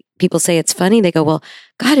show and people say it's funny, they go, well,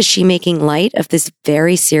 God, is she making light of this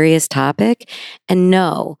very serious topic? And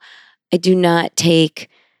no, I do not take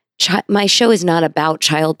my show is not about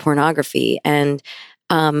child pornography. And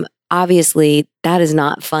obviously, that is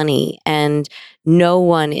not funny. And no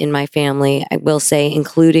one in my family, I will say,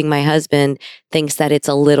 including my husband, thinks that it's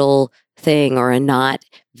a little thing or a not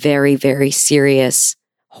very, very serious,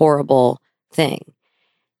 horrible thing.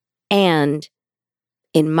 And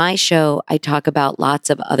in my show, I talk about lots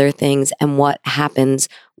of other things and what happens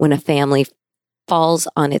when a family falls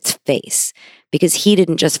on its face. Because he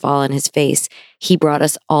didn't just fall on his face, he brought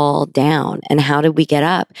us all down. And how did we get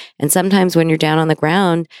up? And sometimes when you're down on the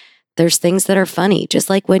ground, there's things that are funny. Just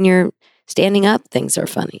like when you're standing up, things are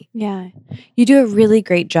funny. Yeah. You do a really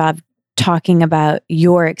great job talking about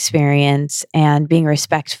your experience and being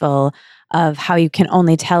respectful of how you can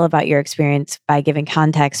only tell about your experience by giving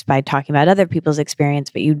context, by talking about other people's experience,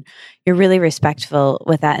 but you're really respectful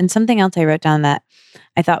with that. And something else I wrote down that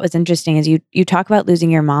I thought was interesting is you talk about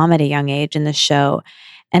losing your mom at a young age in the show.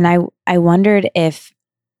 And I wondered if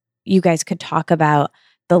you guys could talk about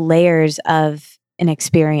the layers of an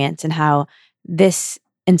experience and how this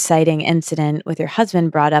inciting incident with your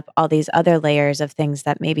husband brought up all these other layers of things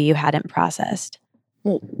that maybe you hadn't processed.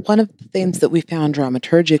 Well, one of the things that we found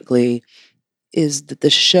dramaturgically is that the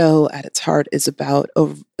show at its heart is about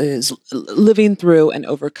is living through and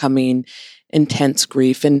overcoming intense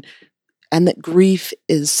grief, and that grief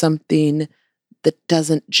is something that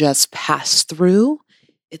doesn't just pass through,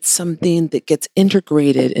 it's something that gets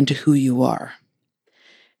integrated into who you are.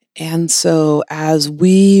 And so as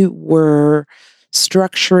we were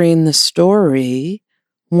structuring the story,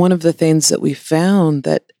 one of the things that we found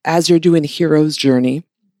that as you're doing a hero's journey,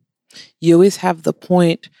 you always have the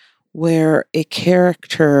point where a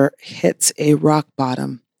character hits a rock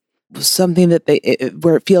bottom, something that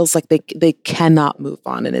where it feels like they cannot move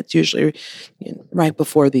on. And it's usually right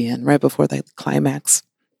before the end, right before the climax.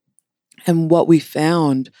 And what we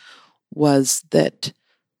found was that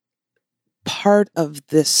part of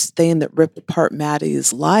this thing that ripped apart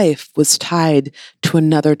Maddie's life was tied to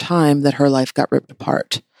another time that her life got ripped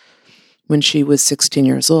apart when she was 16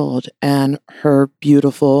 years old, and her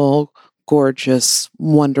beautiful, gorgeous,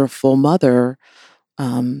 wonderful mother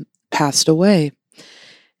passed away.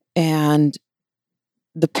 And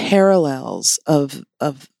the parallels of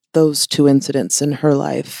those two incidents in her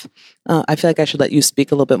life, I feel like I should let you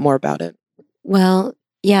speak a little bit more about it. Well,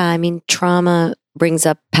 yeah, I mean, trauma brings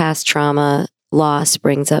up past trauma, loss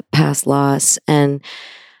brings up past loss. And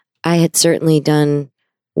I had certainly done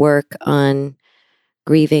work on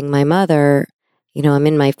grieving my mother. You know, I'm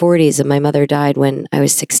in my 40s and my mother died when I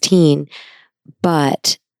was 16.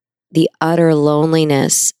 But the utter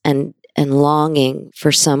loneliness and longing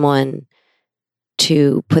for someone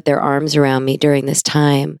to put their arms around me during this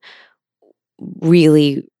time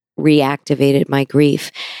really reactivated my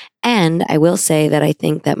grief. And I will say that I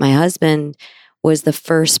think that my husband was the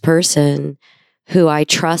first person who I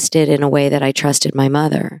trusted in a way that I trusted my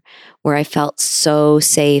mother, where I felt so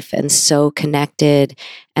safe and so connected,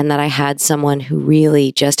 and that I had someone who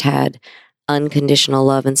really just had unconditional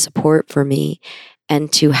love and support for me.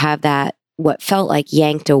 And to have that, what felt like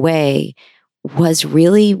yanked away, was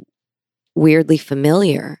really weirdly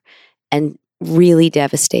familiar and really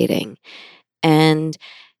devastating. And,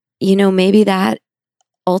 you know, maybe that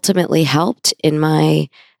ultimately helped in my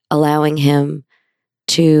allowing him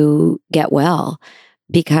to get well,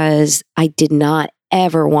 because I did not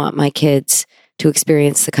ever want my kids to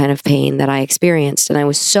experience the kind of pain that I experienced. And I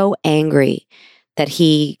was so angry that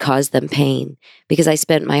he caused them pain, because I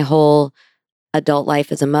spent my whole adult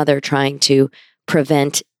life as a mother trying to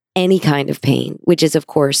prevent any kind of pain, which is, of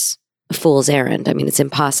course, a fool's errand. I mean, it's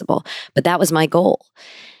impossible. But that was my goal.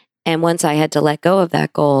 And once I had to let go of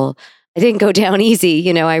that goal, I didn't go down easy.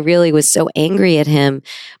 You know, I really was so angry at him.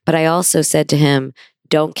 But I also said to him,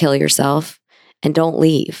 don't kill yourself and don't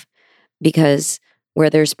leave, because where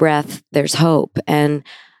there's breath, there's hope. And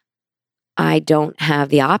I don't have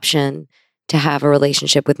the option to have a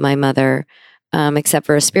relationship with my mother, except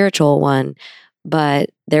for a spiritual one. But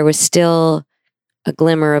there was still a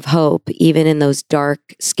glimmer of hope, even in those dark,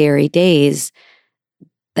 scary days,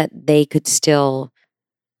 that they could still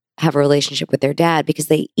have a relationship with their dad,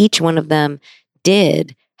 because each one of them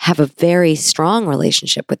did have a very strong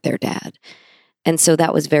relationship with their dad. And so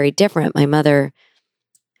that was very different. My mother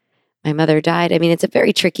died. I mean, it's a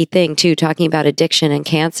very tricky thing too, talking about addiction and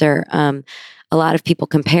cancer. A lot of people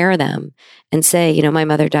compare them and say, you know, my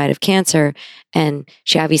mother died of cancer and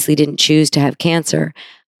she obviously didn't choose to have cancer.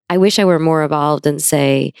 I wish I were more evolved and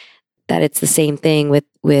say that it's the same thing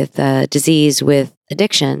with disease, with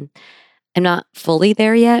addiction. I'm not fully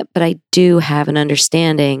there yet, but I do have an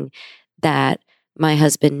understanding that my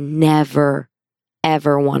husband never,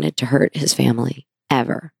 ever wanted to hurt his family,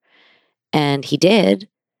 ever. And he did.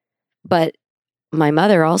 But my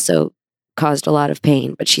mother also caused a lot of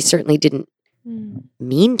pain, but she certainly didn't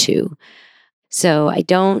mean to. So I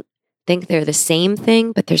don't think they're the same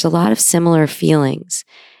thing, but there's a lot of similar feelings.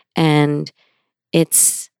 And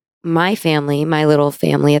it's my family, my little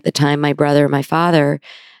family at the time, my brother, my father,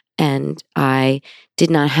 and I did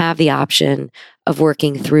not have the option of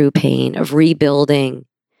working through pain, of rebuilding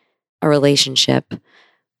a relationship.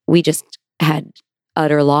 We just had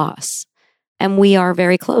utter loss. And we are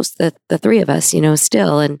very close, the three of us,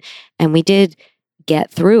 still. And we did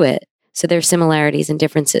get through it. So there's similarities and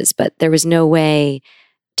differences, but there was no way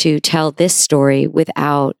to tell this story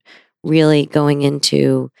without really going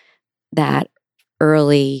into that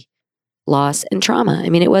early loss and trauma. I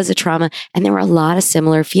mean, it was a trauma, and there were a lot of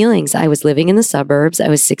similar feelings. I was living in the suburbs. I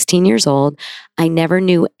was 16 years old. I never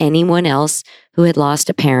knew anyone else who had lost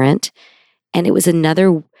a parent. And it was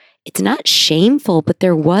it's not shameful, but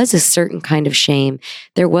there was a certain kind of shame.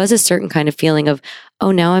 There was a certain kind of feeling of,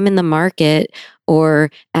 oh, now I'm in the market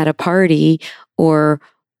or at a party or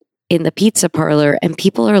in the pizza parlor, and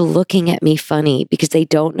people are looking at me funny because they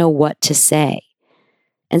don't know what to say.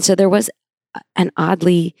 And so there was an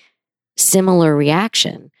oddly similar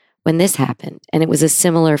reaction when this happened. And it was a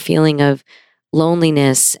similar feeling of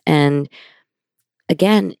loneliness. And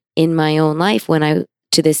again, in my own life,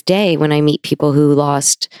 to this day, when I meet people who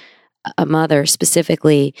lost a mother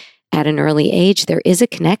specifically at an early age, there is a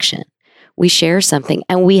connection. We share something,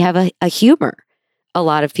 and we have a humor. A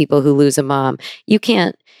lot of people who lose a mom, you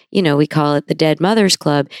can't, we call it the Dead Mothers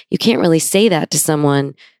Club. You can't really say that to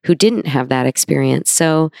someone who didn't have that experience.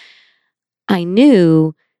 So I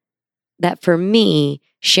knew that for me,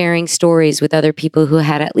 sharing stories with other people who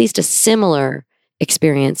had at least a similar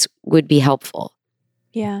experience would be helpful.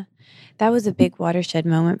 Yeah. That was a big watershed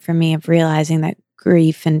moment for me of realizing that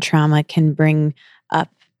grief and trauma can bring up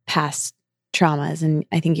past traumas. And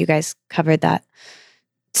I think you guys covered that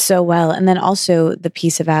so well. And then also the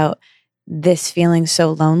piece about this feeling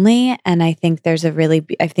so lonely. And I think I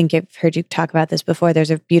think I've heard you talk about this before.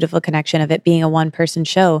 There's a beautiful connection of it being a one-person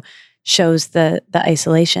show shows the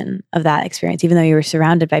isolation of that experience. Even though you were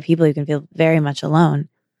surrounded by people, you can feel very much alone.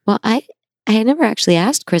 Well, I had never actually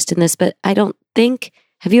asked Kristen this, but I don't think,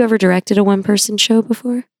 have you ever directed a one-person show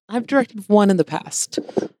before? I've directed one in the past.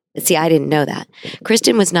 See, I didn't know that.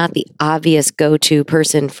 Kristen was not the obvious go-to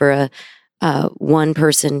person for a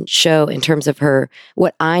one-person show in terms of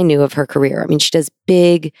what I knew of her career. I mean, she does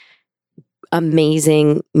big,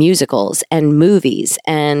 amazing musicals and movies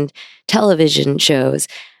and television shows.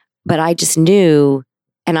 But I just knew,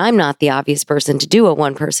 and I'm not the obvious person to do a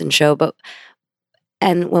one-person show,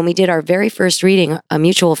 and when we did our very first reading, a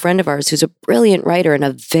mutual friend of ours who's a brilliant writer and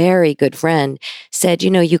a very good friend said,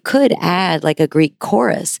 you could add like a Greek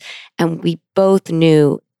chorus. And we both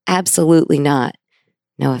knew absolutely not.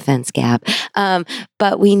 No offense, Gab.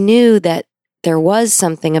 But we knew that there was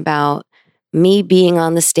something about me being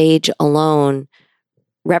on the stage alone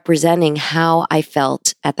representing how I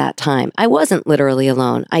felt at that time. I wasn't literally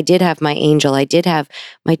alone. I did have my angel. I did have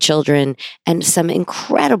my children and some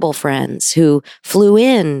incredible friends who flew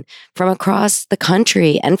in from across the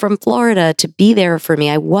country and from Florida to be there for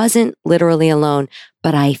me. I wasn't literally alone,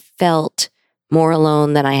 but I felt more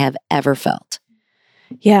alone than I have ever felt.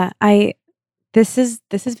 Yeah, this has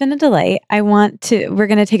been a delight. We're going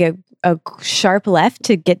to take a sharp left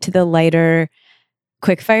to get to the lighter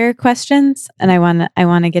quickfire questions, and I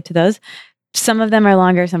want to get to those. Some of them are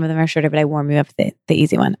longer, some of them are shorter, but I warm you up the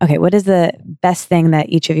easy one. Okay, what is the best thing that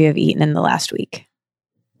each of you have eaten in the last week?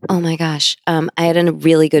 Oh my gosh, I had a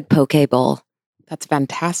really good poke bowl. That's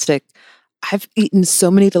fantastic. I've eaten so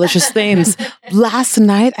many delicious things. Last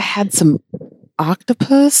night I had some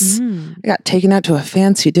octopus. I got taken out to a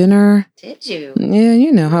fancy dinner. Did you? Yeah,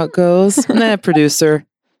 you know how it goes. Producer.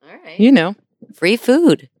 All right. Free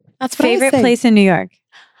food. That's what favorite place in New York.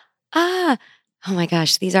 Oh my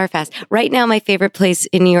gosh, these are fast. Right now, my favorite place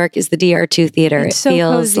in New York is the DR2 Theater. It's it so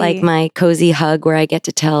feels cozy. like my cozy hug where I get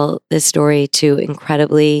to tell this story to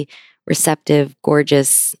incredibly receptive,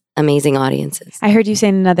 gorgeous, amazing audiences. I heard you say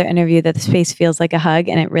in another interview that the space feels like a hug,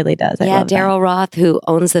 and it really does. Yeah, Daryl Roth, who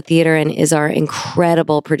owns the theater and is our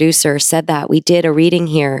incredible producer, said that. We did a reading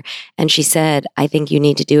here, and she said, I think you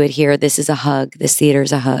need to do it here. This is a hug. This theater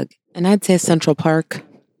is a hug. And I'd say Central Park.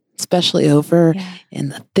 Especially over in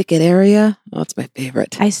the Thicket area. Oh, it's my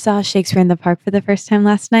favorite. I saw Shakespeare in the Park for the first time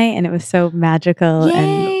last night, and it was so magical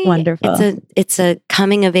and wonderful. It's a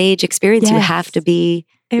coming of age experience. Yes. You have to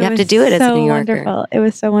do it as a New Yorker. Wonderful. It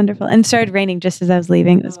was so wonderful. And it started raining just as I was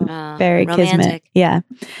leaving. It was very romantic. Kismet. Yeah.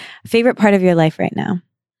 Favorite part of your life right now?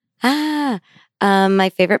 My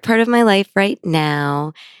favorite part of my life right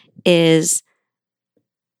now is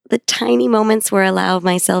the tiny moments where I allow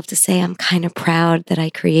myself to say, I'm kind of proud that I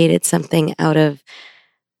created something out of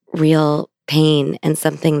real pain and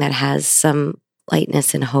something that has some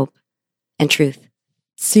lightness and hope and truth.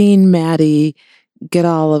 Seeing Maddie get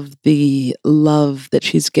all of the love that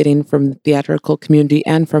she's getting from the theatrical community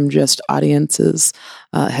and from just audiences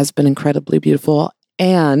has been incredibly beautiful.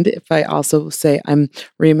 And if I also say I'm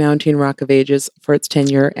remounting Rock of Ages for its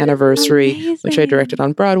 10-year anniversary, which I directed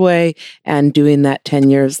on Broadway, and doing that 10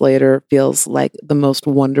 years later feels like the most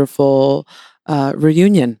wonderful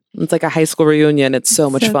reunion. It's like a high school reunion. It's so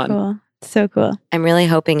much fun. Cool. So cool. I'm really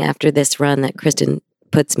hoping after this run that Kristen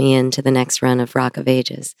puts me into the next run of Rock of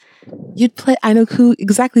Ages. You'd play, I know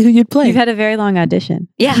exactly who you'd play. You've had a very long audition.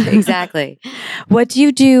 Yeah, exactly. What do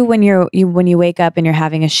you do when when you wake up and you're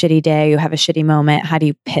having a shitty day, you have a shitty moment? How do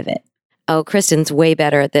you pivot? Oh, Kristen's way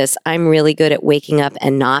better at this. I'm really good at waking up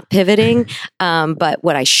and not pivoting. But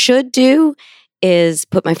what I should do is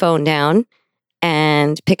put my phone down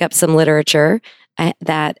and pick up some literature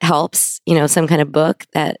that helps, some kind of book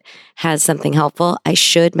that has something helpful. I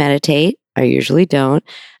should meditate. I usually don't.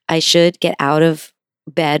 I should get out of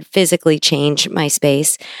bed, physically change my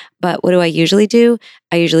space. But what do I usually do?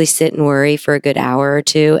 I usually sit and worry for a good hour or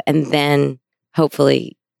two and then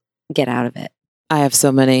hopefully get out of it. I have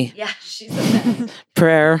so many. Yeah, she's the best.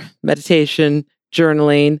 Prayer, meditation,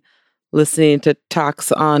 journaling, listening to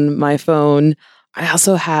talks on my phone. I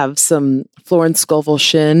also have some Florence Scovel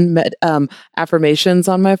Shinn affirmations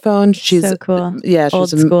on my phone. She's so cool. Yeah,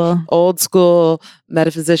 she's old school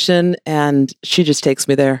metaphysician, and she just takes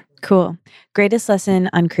me there. Cool. Greatest lesson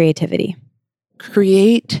on creativity.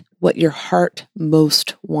 Create what your heart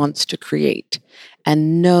most wants to create,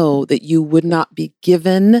 and know that you would not be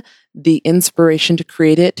given the inspiration to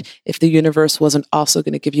create it if the universe wasn't also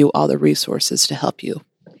going to give you all the resources to help you.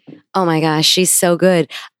 Oh my gosh, she's so good.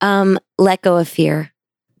 Let go of fear.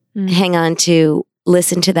 Hang on to,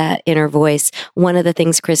 listen to that inner voice. One of the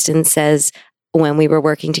things Kristen says when we were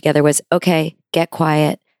working together was, okay, get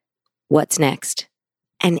quiet. What's next?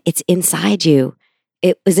 And it's inside you.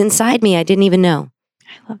 It was inside me. I didn't even know.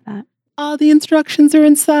 I love that. All the instructions are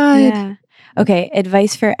inside. Yeah. Okay.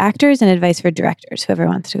 Advice for actors and advice for directors. Whoever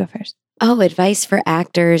wants to go first. Oh, advice for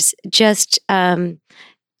actors.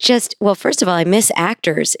 Well, first of all, I miss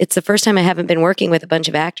actors. It's the first time I haven't been working with a bunch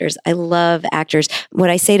of actors. I love actors. What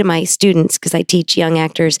I say to my students, because I teach young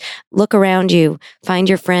actors, look around you, find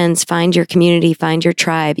your friends, find your community, find your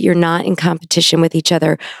tribe. You're not in competition with each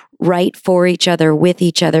other. Write for each other, with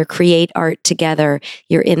each other, create art together.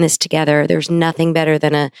 You're in this together. There's nothing better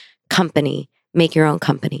than a company. Make your own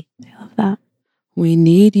company. I love that. We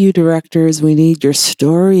need you directors. We need your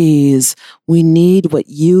stories. We need what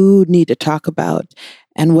you need to talk about.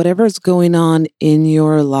 And whatever's going on in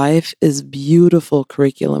your life is beautiful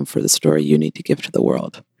curriculum for the story you need to give to the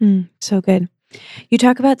world. So good. You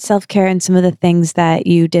talk about self-care and some of the things that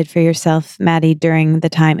you did for yourself, Maddie, during the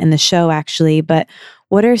time in the show, actually. But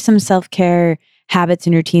what are some self-care habits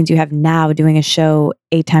and routines you have now doing a show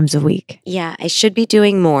 8 times a week? Yeah, I should be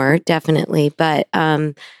doing more, definitely. But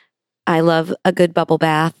I love a good bubble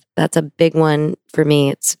bath. That's a big one for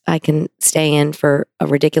me. I can stay in for a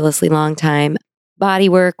ridiculously long time. Body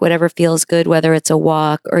work, whatever feels good, whether it's a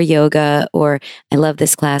walk or yoga, or I love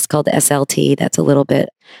this class called SLT. That's a little bit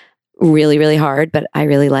really, really hard, but I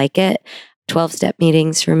really like it. 12-step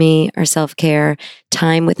meetings for me are self-care.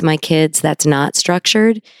 Time with my kids that's not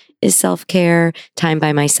structured is self-care. Time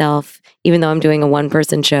by myself, even though I'm doing a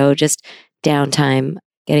one-person show, just downtime,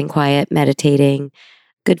 getting quiet, meditating,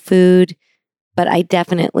 good food. But I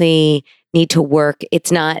definitely need to work.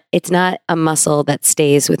 It's not a muscle that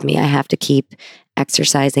stays with me. I have to keep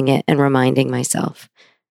exercising it and reminding myself.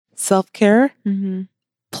 Self-care,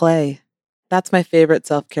 play. That's my favorite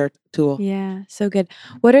self-care tool. Yeah, so good.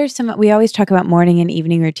 What are we always talk about morning and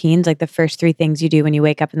evening routines, like the first 3 things you do when you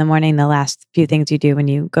wake up in the morning, the last few things you do when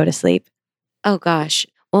you go to sleep. Oh gosh.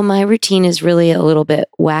 Well, my routine is really a little bit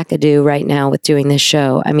wackadoo right now with doing this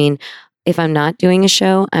show. I mean, if I'm not doing a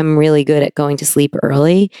show, I'm really good at going to sleep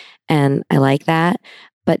early, and I like that.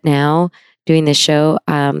 But now doing this show,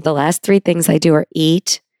 the last 3 things I do are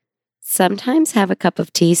eat, sometimes have a cup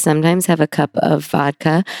of tea, sometimes have a cup of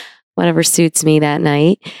vodka, whatever suits me that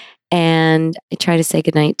night. And I try to say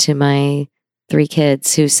goodnight to my 3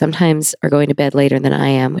 kids who sometimes are going to bed later than I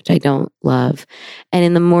am, which I don't love. And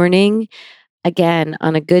in the morning, again,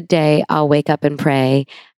 on a good day, I'll wake up and pray.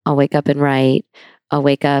 I'll wake up and write. I'll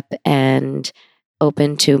wake up and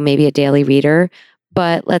open to maybe a daily reader.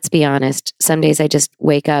 But let's be honest, some days I just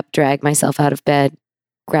wake up, drag myself out of bed,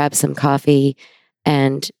 grab some coffee,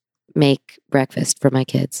 and make breakfast for my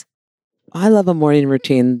kids. I love a morning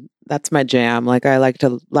routine That's my jam. Like I like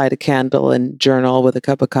to light a candle and journal with a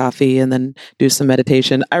cup of coffee and then do some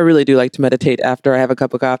meditation. I really do like to meditate after I have a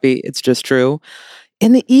cup of coffee. It's just true.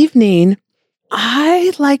 In the evening,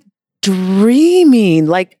 I like dreaming.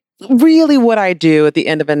 Like really what I do at the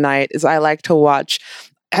end of a night is I like to watch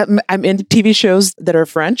I'm into TV shows that are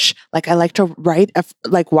French. Like I like to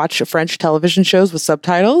watch French television shows with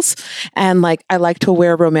subtitles, and like I like to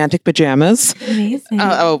wear romantic pajamas. Amazing.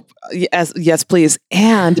 Yes, please.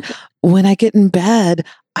 And when I get in bed,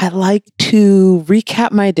 I like to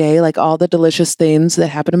recap my day, like all the delicious things that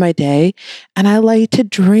happen in my day, and I like to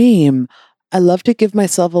dream. I love to give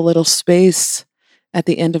myself a little space at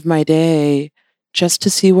the end of my day just to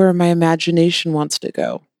see where my imagination wants to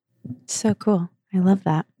go. So cool. I love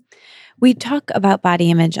that. We talk about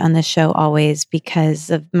body image on this show always because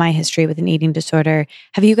of my history with an eating disorder.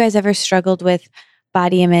 Have you guys ever struggled with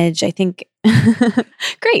body image? I think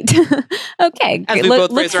great. Okay. As we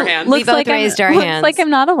both raise our hands. We both raised our hands. Looks like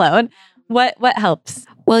I'm not alone. What helps?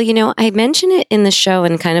 Well, I mention it in the show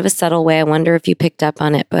in kind of a subtle way. I wonder if you picked up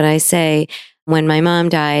on it, but I say when my mom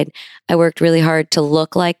died, I worked really hard to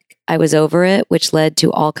look like I was over it, which led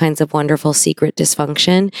to all kinds of wonderful secret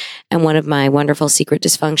dysfunction. And one of my wonderful secret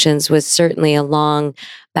dysfunctions was certainly a long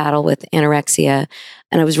battle with anorexia.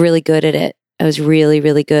 And I was really good at it. I was really,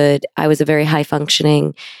 really good. I was a very high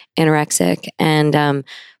functioning anorexic. And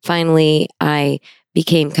finally, I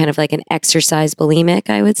became kind of like an exercise bulimic,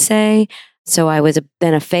 I would say. So I was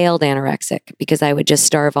then a failed anorexic because I would just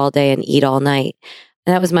starve all day and eat all night.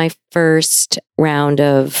 And that was my first round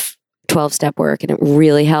of 12-step work, and it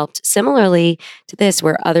really helped. Similarly to this,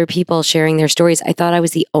 where other people sharing their stories, I thought I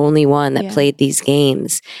was the only one that played these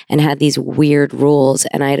games and had these weird rules.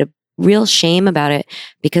 And I had a real shame about it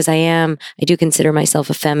because I do consider myself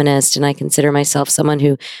a feminist, and I consider myself someone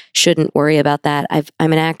who shouldn't worry about that.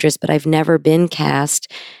 I'm an actress, but I've never been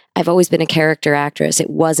cast. I've always been a character actress. It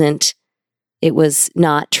was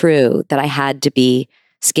not true that I had to be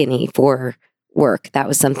skinny for work. That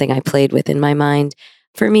was something I played with in my mind.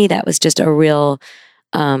 For me, that was just a real,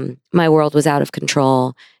 my world was out of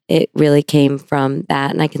control. It really came from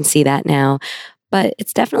that, and I can see that now. But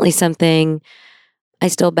it's definitely something I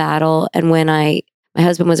still battle. And when my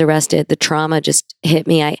husband was arrested, the trauma just hit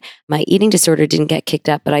me. My eating disorder didn't get kicked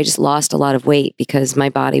up, but I just lost a lot of weight because my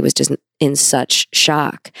body was just in such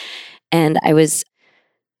shock. And I was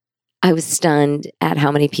stunned at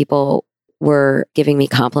how many people were giving me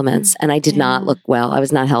compliments, and I did not look well. I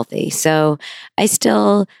was not healthy. So it's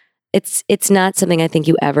not something I think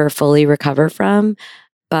you ever fully recover from,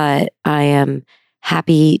 but I am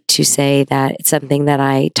happy to say that it's something that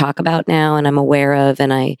I talk about now and I'm aware of,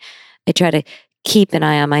 and I try to keep an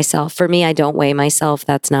eye on myself. For me, I don't weigh myself.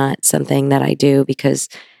 That's not something that I do because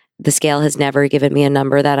the scale has never given me a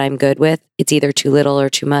number that I'm good with. It's either too little or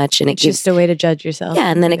too much. And it's just a way to judge yourself.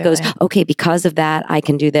 Yeah. And then it goes, okay, because of that, I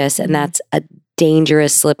can do this. And that's a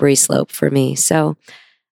dangerous, slippery slope for me. So,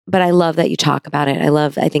 but I love that you talk about it.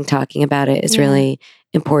 I think talking about it is really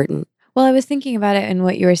important. Well, I was thinking about it and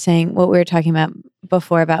what you were saying, what we were talking about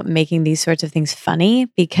before about making these sorts of things funny,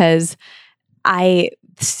 because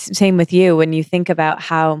same with you, when you think about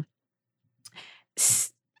how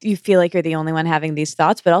you feel like you're the only one having these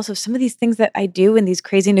thoughts, but also some of these things that I do and these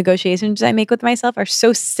crazy negotiations I make with myself are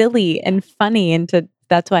so silly and funny. And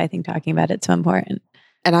that's why I think talking about it's so important.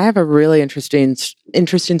 And I have a really interesting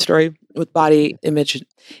story with body image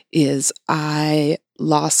is I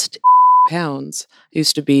lost pounds. I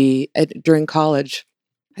used to be, during college,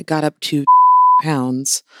 I got up to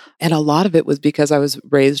pounds. And a lot of it was because I was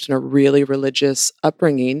raised in a really religious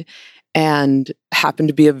upbringing and happened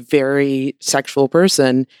to be a very sexual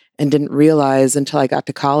person and didn't realize until I got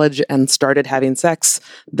to college and started having sex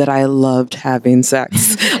that I loved having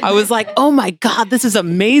sex. I was like, oh my God, this is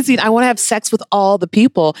amazing. I want to have sex with all the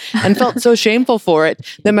people, and felt so shameful for it.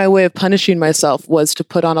 Then my way of punishing myself was to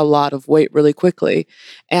put on a lot of weight really quickly,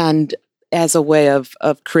 and as a way of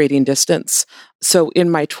creating distance. So in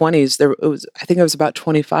my 20s, I think I was about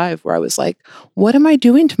 25, where I was like, what am I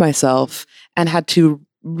doing to myself? And had to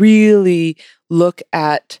really look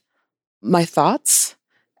at my thoughts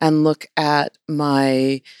and look at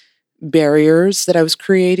my barriers that I was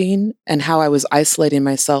creating and how I was isolating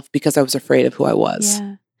myself because I was afraid of who I was.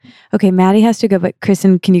 Yeah. Okay, Maddie has to go, but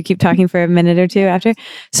Kristen, can you keep talking for a minute or two after?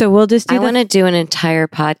 So we'll just do I want to do an entire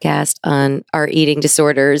podcast on our eating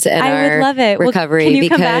disorders and I would love it. recovery. Well, can you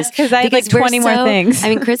come back? Because I have like 20 more things. I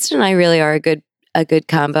mean, Kristen and I really are a good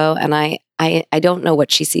combo, and I don't know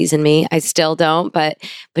what she sees in me. I still don't, but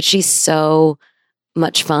she's so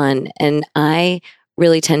much fun, and I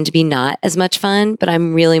really tend to be not as much fun, but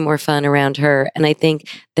I'm really more fun around her. And I think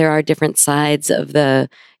there are different sides of the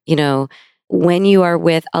when you are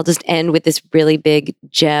with, I'll just end with this really big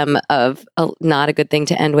gem of not a good thing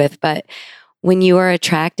to end with, but when you are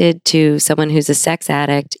attracted to someone who's a sex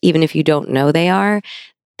addict, even if you don't know they are,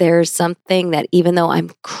 there's something that even though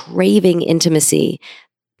I'm craving intimacy,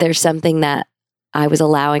 there's something that I was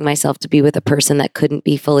allowing myself to be with a person that couldn't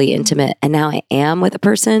be fully intimate. And now I am with a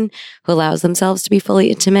person who allows themselves to be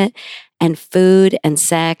fully intimate, and food and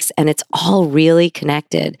sex, and it's all really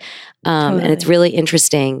connected. Totally. And it's really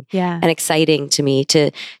interesting and exciting to me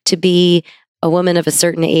to be a woman of a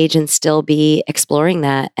certain age and still be exploring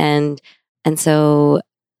that. And so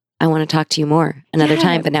I want to talk to you more another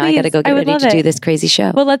time, but now I got to go get ready to do this crazy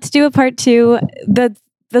show. Well, let's do a part 2. The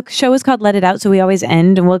show is called Let It Out, so we always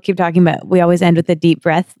end, and we'll keep talking, but we always end with a deep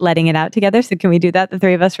breath, letting it out together. So can we do that, the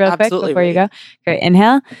three of us, real quick before you go? Great.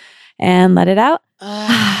 Inhale and let it out.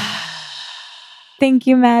 Thank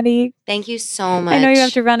you, Maddie. Thank you so much. I know you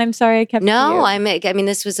have to run. I'm sorry I kept you. I mean,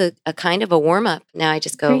 this was a kind of a warm up. Now I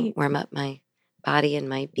just go warm up my body and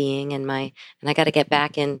my being and I got to get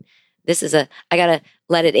back in. I got to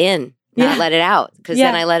let it in, not let it out, because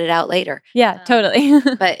then I let it out later. Yeah, totally.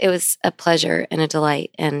 But it was a pleasure and a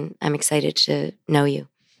delight, and I'm excited to know you.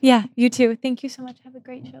 Yeah, you too. Thank you so much. Have a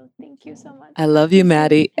great show. Thank you so much. I love you,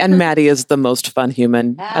 Maddie. And Maddie is the most fun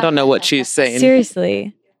human. I don't know what she's saying.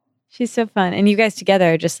 Seriously. She's so fun. And you guys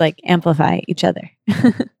together just amplify each other.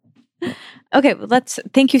 Okay, well,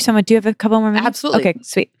 thank you so much. Do you have a couple more minutes? Absolutely. Okay,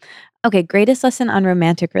 sweet. Okay, greatest lesson on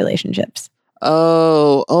romantic relationships.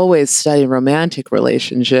 Oh, always study romantic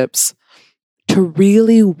relationships. To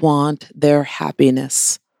really want their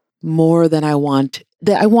happiness more than I want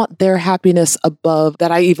their happiness above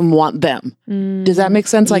that I even want them. Does that make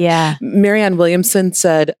sense? Marianne Williamson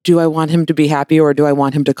said, do I want him to be happy or do I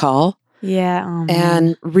want him to call? Yeah. Oh,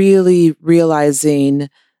 and really realizing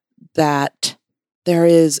that there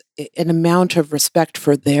is an amount of respect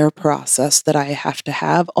for their process that I have to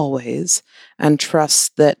have always, and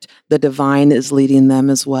trust that the divine is leading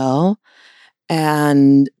them as well,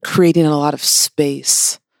 and creating a lot of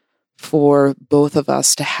space for both of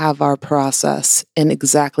us to have our process in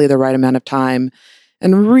exactly the right amount of time,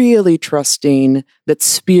 and really trusting that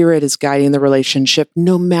spirit is guiding the relationship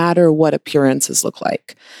no matter what appearances look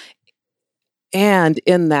like. And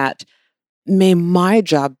in that, may my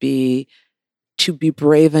job be to be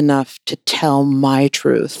brave enough to tell my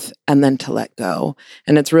truth and then to let go.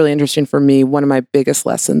 And it's really interesting for me. One of my biggest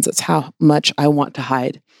lessons is how much I want to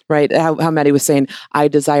hide, right? How Maddie was saying, I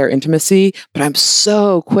desire intimacy, but I'm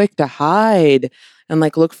so quick to hide and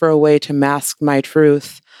look for a way to mask my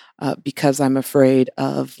truth because I'm afraid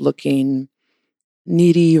of looking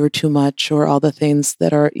needy or too much, or all the things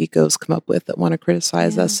that our egos come up with that want to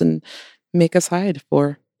criticize us and make us hide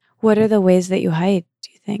for. What are the ways that you hide,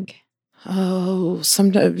 do you think? Oh,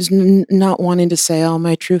 sometimes not wanting to say all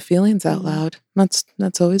my true feelings out loud.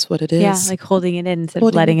 That's always what it is. Yeah, holding it in instead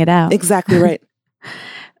of letting it out. Exactly right.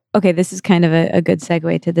 Okay, this is kind of a good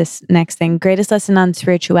segue to this next thing. Greatest lesson on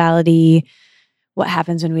spirituality. What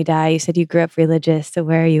happens when we die? You said you grew up religious, so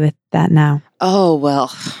where are you with that now? Oh,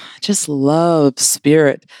 well, I just love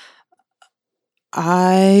spirit.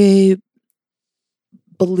 I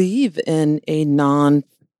believe in a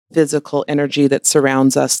non-physical energy that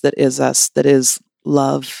surrounds us, that is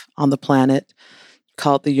love on the planet.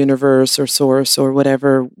 Call it the universe or source or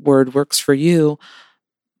whatever word works for you,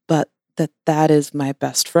 but that is my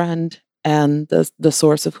best friend and the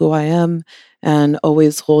source of who I am, and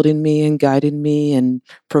always holding me and guiding me and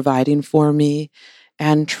providing for me,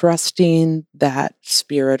 and trusting that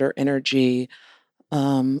spirit or energy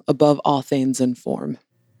above all things in form.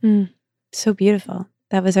 So beautiful.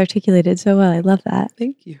 That was articulated so well. I love that.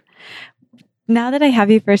 Thank you. Now that I have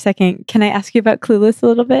you for a second, can I ask you about Clueless a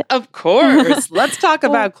little bit? Of course. Let's talk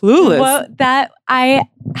about Clueless. Well, I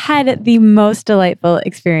had the most delightful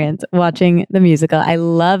experience watching the musical. I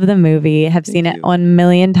love the movie. Have seen it 1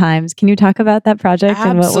 million times. Can you talk about that project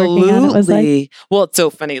and what working on it was like? Well, it's so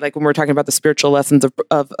funny. When we're talking about the spiritual lessons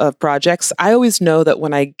of projects, I always know that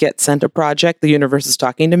when I get sent a project, the universe is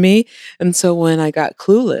talking to me. And so when I got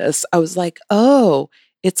Clueless, I was like, oh,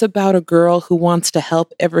 it's about a girl who wants to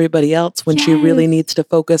help everybody else when she really needs to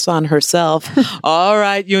focus on herself. All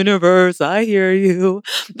right, universe, I hear you.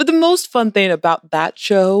 But the most fun thing about that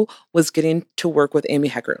show was getting to work with Amy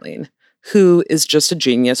Heckerling, who is just a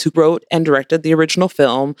genius, who wrote and directed the original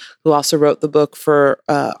film, who also wrote the book for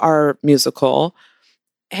our musical.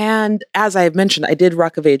 And as I have mentioned, I did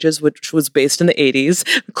Rock of Ages, which was based in the 80s.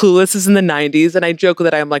 Clueless is in the 90s. And I joke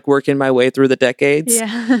that I'm working my way through the decades.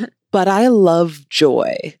 Yeah. But I love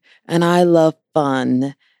joy and I love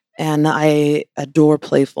fun and I adore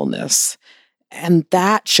playfulness. And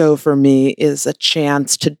that show for me is a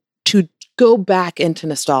chance to go back into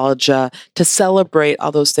nostalgia, to celebrate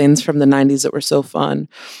all those things from the 90s that were so fun.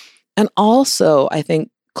 And also, I think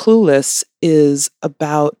Clueless is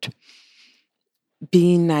about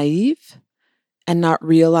being naive and not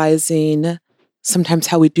realizing sometimes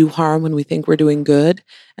how we do harm when we think we're doing good.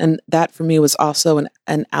 And that for me was also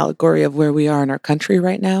an allegory of where we are in our country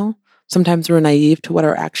right now. Sometimes we're naive to what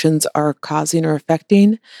our actions are causing or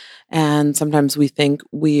affecting. And sometimes we think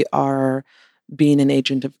we are being an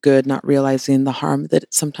agent of good, not realizing the harm that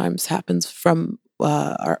sometimes happens from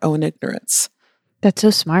our own ignorance. That's so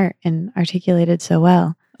smart and articulated so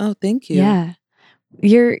well. Oh, thank you. Yeah.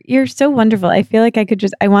 You're so wonderful. I feel like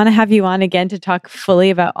I want to have you on again to talk fully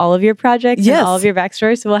about all of your projects and all of your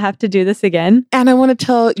backstory. So we'll have to do this again. And I want to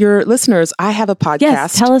tell your listeners, I have a podcast.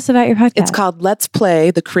 Yes, tell us about your podcast. It's called Let's Play,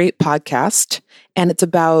 the Create Podcast. And it's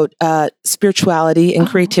about spirituality and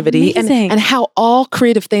creativity and how all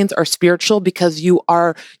creative things are spiritual because you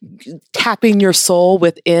are tapping your soul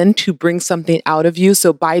within to bring something out of you.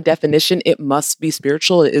 So by definition, it must be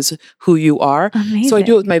spiritual. It is who you are. Amazing. So I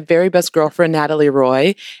do it with my very best girlfriend, Natalie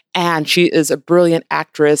Roy. And she is a brilliant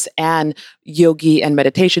actress and yogi and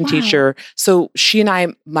meditation teacher. So she and I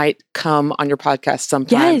might come on your podcast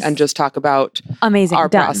sometime and just talk about our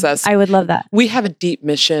process. I would love that. We have a deep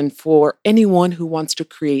mission for anyone who wants to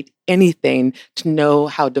create anything to know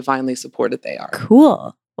how divinely supported they are.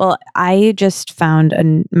 Cool. Well, I just found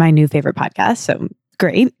my new favorite podcast. So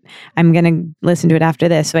great. I'm going to listen to it after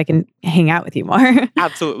this so I can hang out with you more.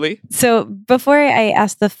 Absolutely. So before I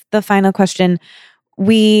ask the final question,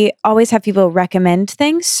 we always have people recommend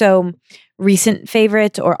things. So recent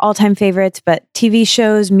favorites or all-time favorites, but TV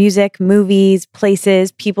shows, music, movies,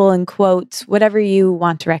 places, people and quotes, whatever you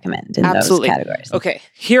want to recommend in those categories. Okay.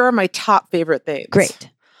 Here are my top favorite things. Great.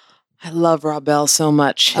 I love Rob Bell so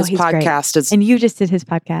much. His podcast is... And you just did his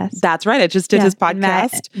podcast. That's right. I just did his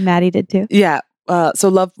podcast. Maddie did too. Yeah. So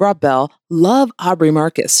love Rob Bell, love Aubrey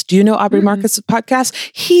Marcus. Do you know Aubrey Marcus' podcast?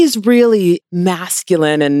 He's really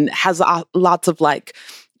masculine and has lots of like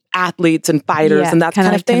athletes and fighters and that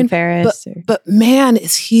kind of thing. But man,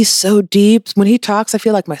 is he so deep. When he talks, I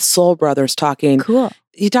feel like my soul brother's talking. Cool.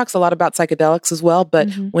 He talks a lot about psychedelics as well. But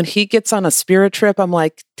when he gets on a spirit trip, I'm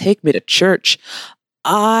like, take me to church.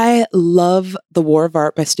 I love The War of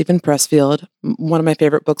Art by Stephen Pressfield, one of my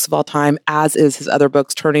favorite books of all time, as is his other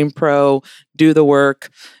books, Turning Pro, Do the Work,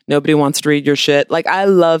 Nobody Wants to Read Your Shit. Like, I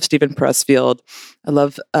love Stephen Pressfield. I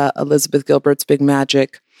love Elizabeth Gilbert's Big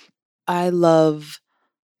Magic. I love,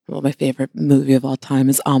 my favorite movie of all time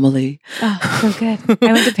is Amelie. Oh, so good.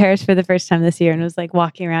 I went to Paris for the first time this year and was like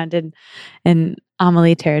walking around in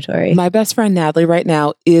Amelie territory. My best friend Natalie right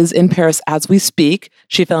now is in Paris as we speak.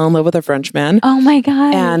 She fell in love with a Frenchman. Oh my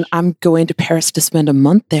God. And I'm going to Paris to spend a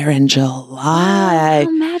month there in July. Wow,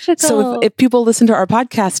 how magical. So if people listen to our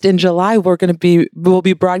podcast in July, we'll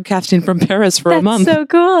be broadcasting from Paris for a month. That's so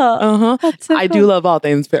cool. Uh-huh. That's so cool. I do love all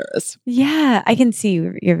things Paris. Yeah, I can see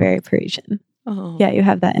you're very Parisian. Oh, yeah, you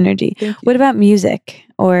have that energy. Thank you. What about music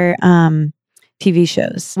or TV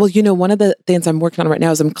shows? Well, one of the things I'm working on right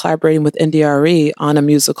now is I'm collaborating with NDRE on a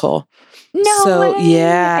musical. No way.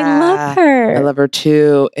 Yeah. I love her. I love her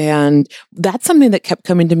too. And that's something that kept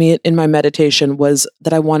coming to me in my meditation was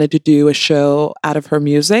that I wanted to do a show out of her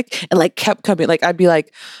music. And like kept coming. Like I'd be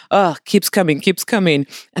like, oh, keeps coming.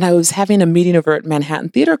 And I was having a meeting over at Manhattan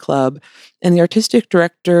Theater Club. And the artistic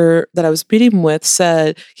director that I was meeting with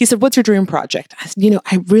said, what's your dream project? I said,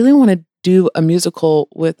 I really want to do a musical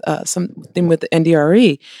with something with the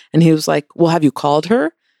NDRE. And he was like, well, have you called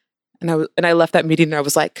her? And I left that meeting and I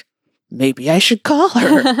was like, maybe I should call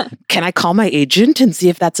her. Can I call my agent and see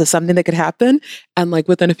if that's something that could happen? And like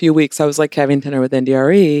within a few weeks, I was like having dinner with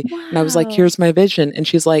NDRE. Wow. And I was like, here's my vision. And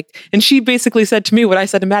she's like, and she basically said to me what I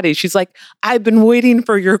said to Maddie. She's like, I've been waiting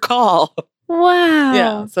for your call. Wow.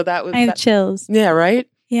 Yeah. So that was... I have chills. Yeah, right?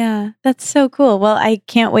 Yeah, that's so cool. Well, I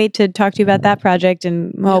can't wait to talk to you about that project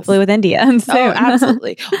and hopefully with India soon. Oh,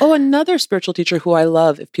 absolutely. Another spiritual teacher who I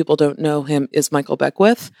love, if people don't know him, is Michael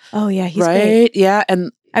Beckwith. Oh, yeah, he's right? Great. Yeah,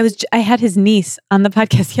 and I had his niece on the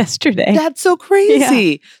podcast yesterday. That's so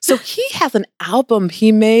crazy. Yeah. So he has an album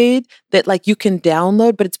he made that like you can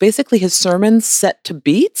download, but it's basically his sermons set to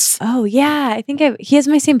beats. Oh yeah. I think he has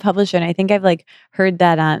my same publisher and I think I've like heard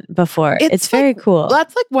that on before. It's very cool.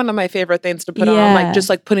 That's like one of my favorite things to put on, like just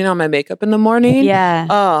like putting on my makeup in the morning. Yeah.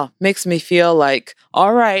 Oh, makes me feel like,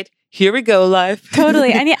 all right, here we go, life.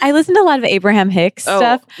 Totally. I listen to a lot of Abraham Hicks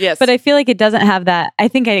stuff. Yes. But I feel like it doesn't have that. I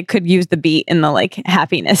think I could use the beat in the like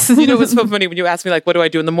happiness. You know, what's so funny when you ask me like, what do I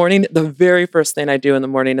do in the morning? The very first thing I do in the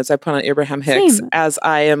morning is I put on Abraham Hicks as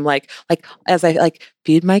I am as I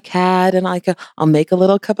feed my cat and I'll make a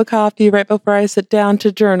little cup of coffee right before I sit down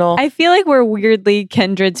to journal. I feel like we're weirdly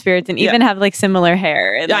kindred spirits and even have like similar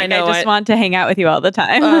hair. And I know. I just want to hang out with you all the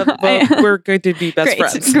time. We're going to be best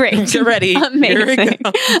friends. Great. Get ready. Amazing.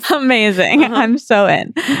 Amazing. I'm so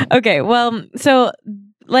in. Okay. Well, so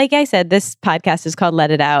like I said, this podcast is called Let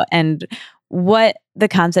It Out. And what the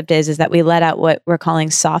concept is that we let out what we're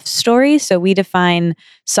calling soft stories. So we define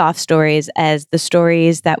soft stories as the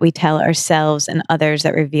stories that we tell ourselves and others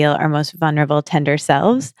that reveal our most vulnerable, tender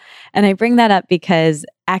selves. And I bring that up because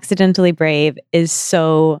Accidentally Brave is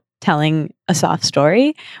so telling a soft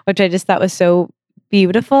story, which I just thought was so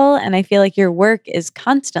beautiful. And I feel like your work is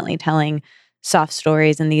constantly telling soft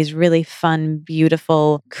stories in these really fun,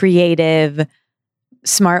 beautiful, creative,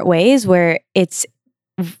 smart ways where it's,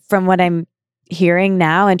 from what I'm hearing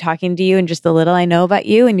now and talking to you and just the little I know about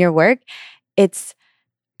you and your work, it's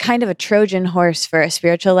kind of a Trojan horse for a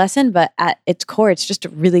spiritual lesson, but at its core, it's just a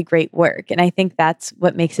really great work. And I think that's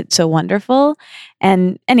what makes it so wonderful.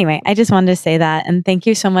 And anyway, I just wanted to say that. And thank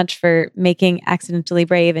you so much for making Accidentally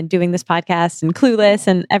Brave and doing this podcast and Clueless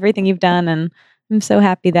and everything you've done. And I'm so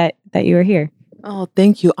happy that you were here. Oh,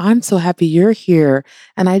 thank you. I'm so happy you're here.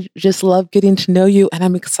 And I just love getting to know you. And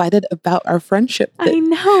I'm excited about our friendship. I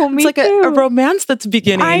know. Me it's like too. a romance that's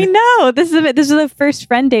beginning. I know. This is the first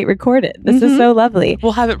friend date recorded. This is so lovely.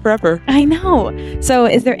 We'll have it forever. I know. So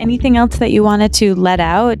is there anything else that you wanted to let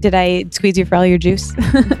out? Did I squeeze you for all your juice?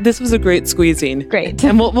 This was a great squeezing. Great.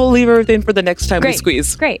 And we'll leave everything for the next time we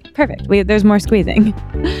squeeze. Great. Perfect. There's more squeezing.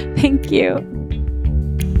 Thank you.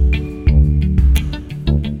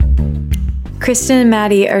 Kristen and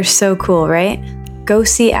Maddie are so cool, right? Go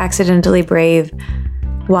see Accidentally Brave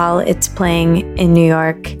while it's playing in New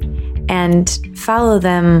York and follow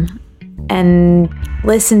them and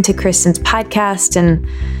listen to Kristen's podcast. And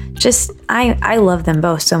just, I love them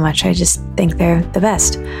both so much. I just think they're the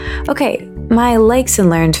best. Okay, my likes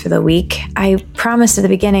and learns for the week. I promised at the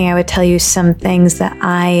beginning I would tell you some things that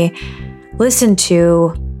I listened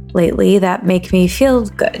to lately that make me feel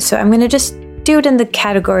good. So I'm going to just do it in the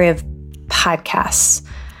category of podcasts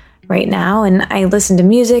right now. And I listen to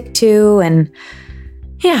music too. And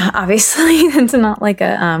yeah, obviously it's not like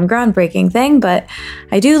a groundbreaking thing, but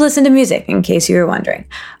I do listen to music in case you were wondering.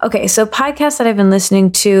 Okay, so podcasts that I've been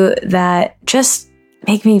listening to that just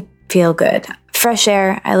make me feel good. Fresh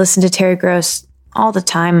Air. I listen to Terry Gross all the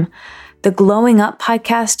time. The Glowing Up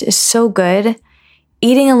podcast is so good.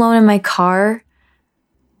 Eating Alone in My Car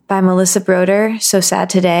by Melissa Broder. So Sad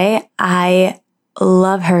Today. I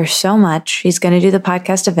love her so much. She's going to do the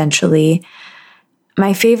podcast eventually.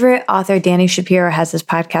 My favorite author, Dani Shapiro, has this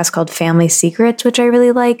podcast called Family Secrets, which I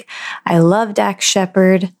really like. I love Dax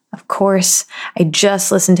Shepard, of course. I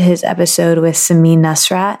just listened to his episode with Samin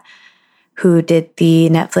Nosrat, who did the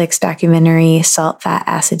Netflix documentary Salt, Fat,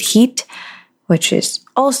 Acid, Heat, which is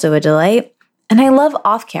also a delight. And I love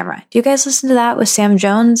Off Camera. Do you guys listen to that with Sam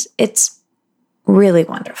Jones? It's really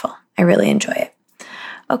wonderful. I really enjoy it.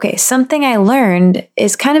 Okay, something I learned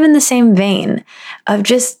is kind of in the same vein of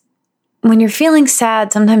just when you're feeling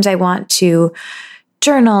sad, sometimes I want to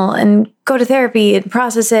journal and go to therapy and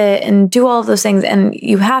process it and do all of those things. And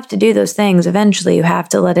you have to do those things. Eventually, you have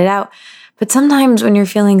to let it out. But sometimes when you're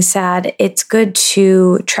feeling sad, it's good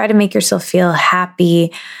to try to make yourself feel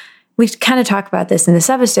happy. We kind of talk about this in this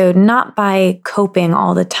episode, not by coping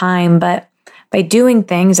all the time, but by doing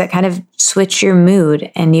things that kind of switch your mood.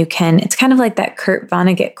 And it's kind of like that Kurt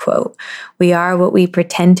Vonnegut quote, "We are what we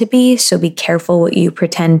pretend to be, so be careful what you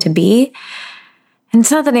pretend to be." And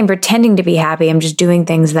it's not that I'm pretending to be happy, I'm just doing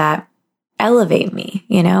things that elevate me,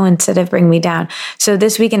 instead of bring me down. So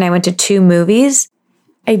this weekend I went to 2 movies.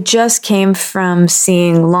 I just came from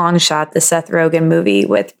seeing Long Shot, the Seth Rogen movie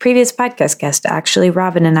with previous podcast guest, actually,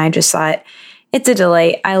 Robin, and I just saw it. It's a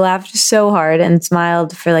delight. I laughed so hard and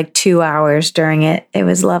smiled for like 2 hours during it. It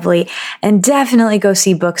was lovely. And definitely go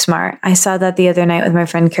see Booksmart. I saw that the other night with my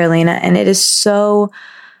friend Carolina, and it is so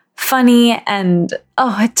funny and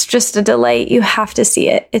it's just a delight. You have to see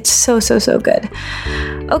it. It's so, so, so good.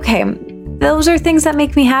 Okay, those are things that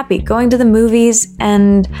make me happy. Going to the movies,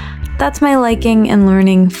 and that's my liking and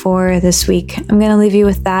learning for this week. I'm going to leave you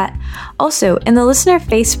with that. Also, in the listener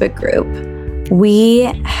Facebook group, we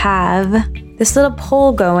have this little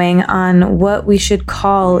poll going on what we should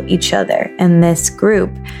call each other in this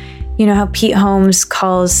group. You know how Pete Holmes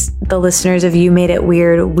calls the listeners of You Made It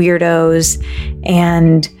Weird weirdos,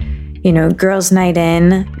 and Girls Night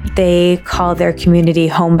In, they call their community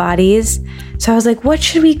homebodies. So I was like, what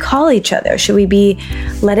should we call each other? Should we be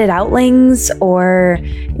Let It Outlings? Or,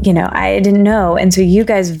 I didn't know. And so you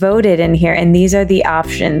guys voted in here, and these are the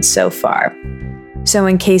options so far. So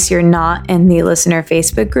in case you're not in the listener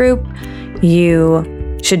Facebook group, you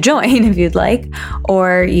should join if you'd like,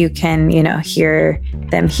 or you can, hear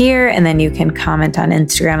them here, and then you can comment on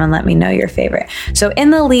Instagram and let me know your favorite. So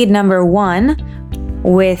in the lead, number 1,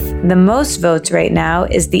 with the most votes right now,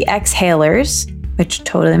 is the Exhalers, which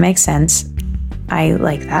totally makes sense. I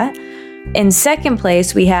like that. In second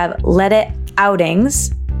place, we have Let It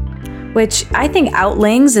Outings, which I think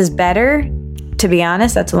Outlings is better, to be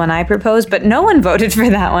honest. That's the one I proposed, but no one voted for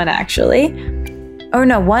that one, actually. Or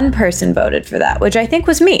no, one person voted for that, which I think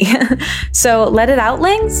was me. So Let It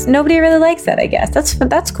Outlings, nobody really likes that, I guess.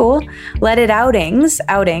 That's cool. Let It Outings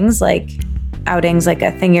like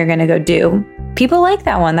a thing you're going to go do. People like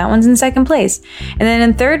that one. That one's in second place. And then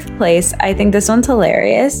in third place, I think this one's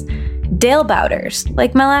hilarious. Dale Bowders,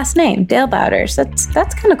 like my last name, Dale Bowders. That's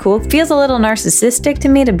kind of cool. Feels a little narcissistic to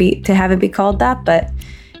me to have it be called that, but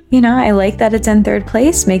I like that it's in third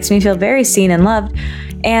place. Makes me feel very seen and loved.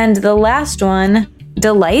 And the last one,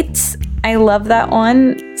 Delights. I love that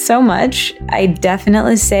one so much. I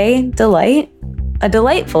definitely say delight. A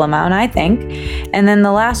delightful amount, I think. And then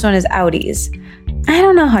the last one is Outies. I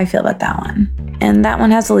don't know how I feel about that one. And that one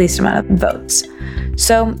has the least amount of votes.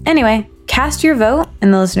 So anyway, cast your vote in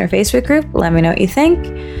the listener Facebook group. Let me know what you think.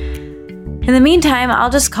 In the meantime, I'll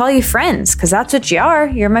just call you friends, because that's what you are.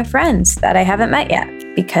 You're my friends that I haven't met yet.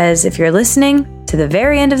 Because if you're listening to the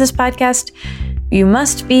very end of this podcast, you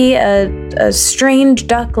must be a strange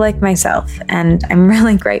duck like myself. And I'm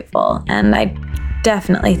really grateful. And I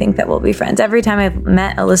definitely think that we'll be friends. Every time I've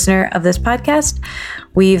met a listener of this podcast,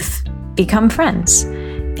 we've become friends.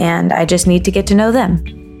 And I just need to get to know them.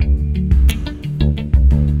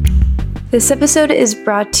 This episode is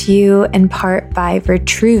brought to you in part by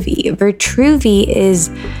Vitruvi. Vitruvi is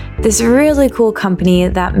this really cool company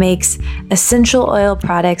that makes essential oil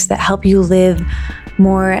products that help you live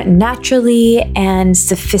more naturally and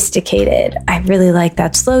sophisticated. I really like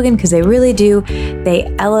that slogan because they really do.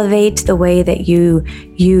 They elevate the way that you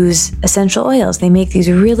use essential oils. They make these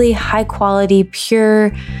really high quality,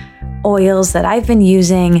 pure oils that I've been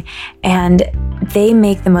using, and they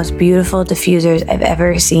make the most beautiful diffusers I've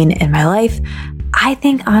ever seen in my life. I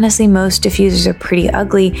think honestly most diffusers are pretty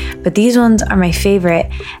ugly, but these ones are my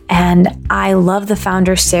favorite. And I love the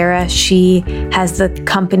founder, Sarah. She has the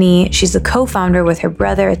company. She's the co-founder with her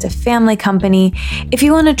brother. It's a family company. If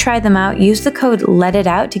you want to try them out, use the code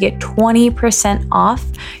LETITOUT to get 20% off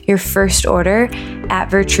your first order at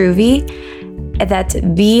Vitruvi. That's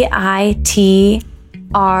VITRUVI.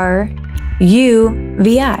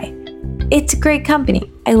 It's a great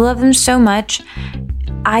company. I love them so much.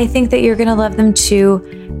 I think that you're going to love them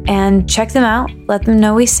too. And check them out. Let them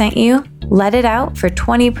know we sent you. Let It Out for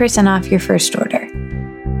 20% off your first order.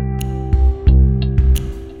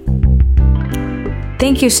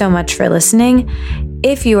 Thank you so much for listening.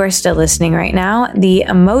 If you are still listening right now, the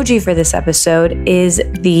emoji for this episode is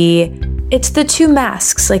it's the two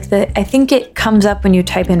masks. I think it comes up when you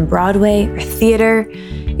type in Broadway or theater.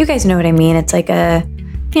 You guys know what I mean. It's like a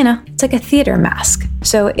theater mask.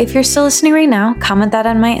 So if you're still listening right now, comment that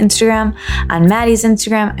on my Instagram, on Maddie's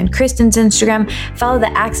Instagram, on Kristen's Instagram. Follow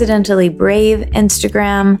the Accidentally Brave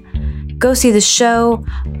Instagram. Go see the show.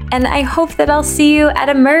 And I hope that I'll see you at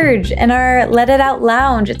Emerge in our Let It Out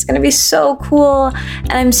Lounge. It's going to be so cool.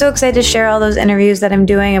 And I'm so excited to share all those interviews that I'm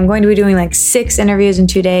doing. I'm going to be doing like 6 interviews in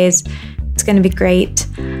 2 days. It's going to be great.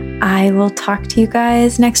 I will talk to you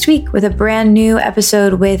guys next week with a brand new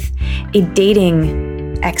episode with a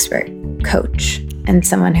dating expert, coach, and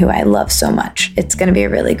someone who I love so much. It's going to be a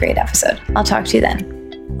really great episode. I'll talk to you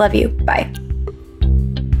then. Love you. Bye.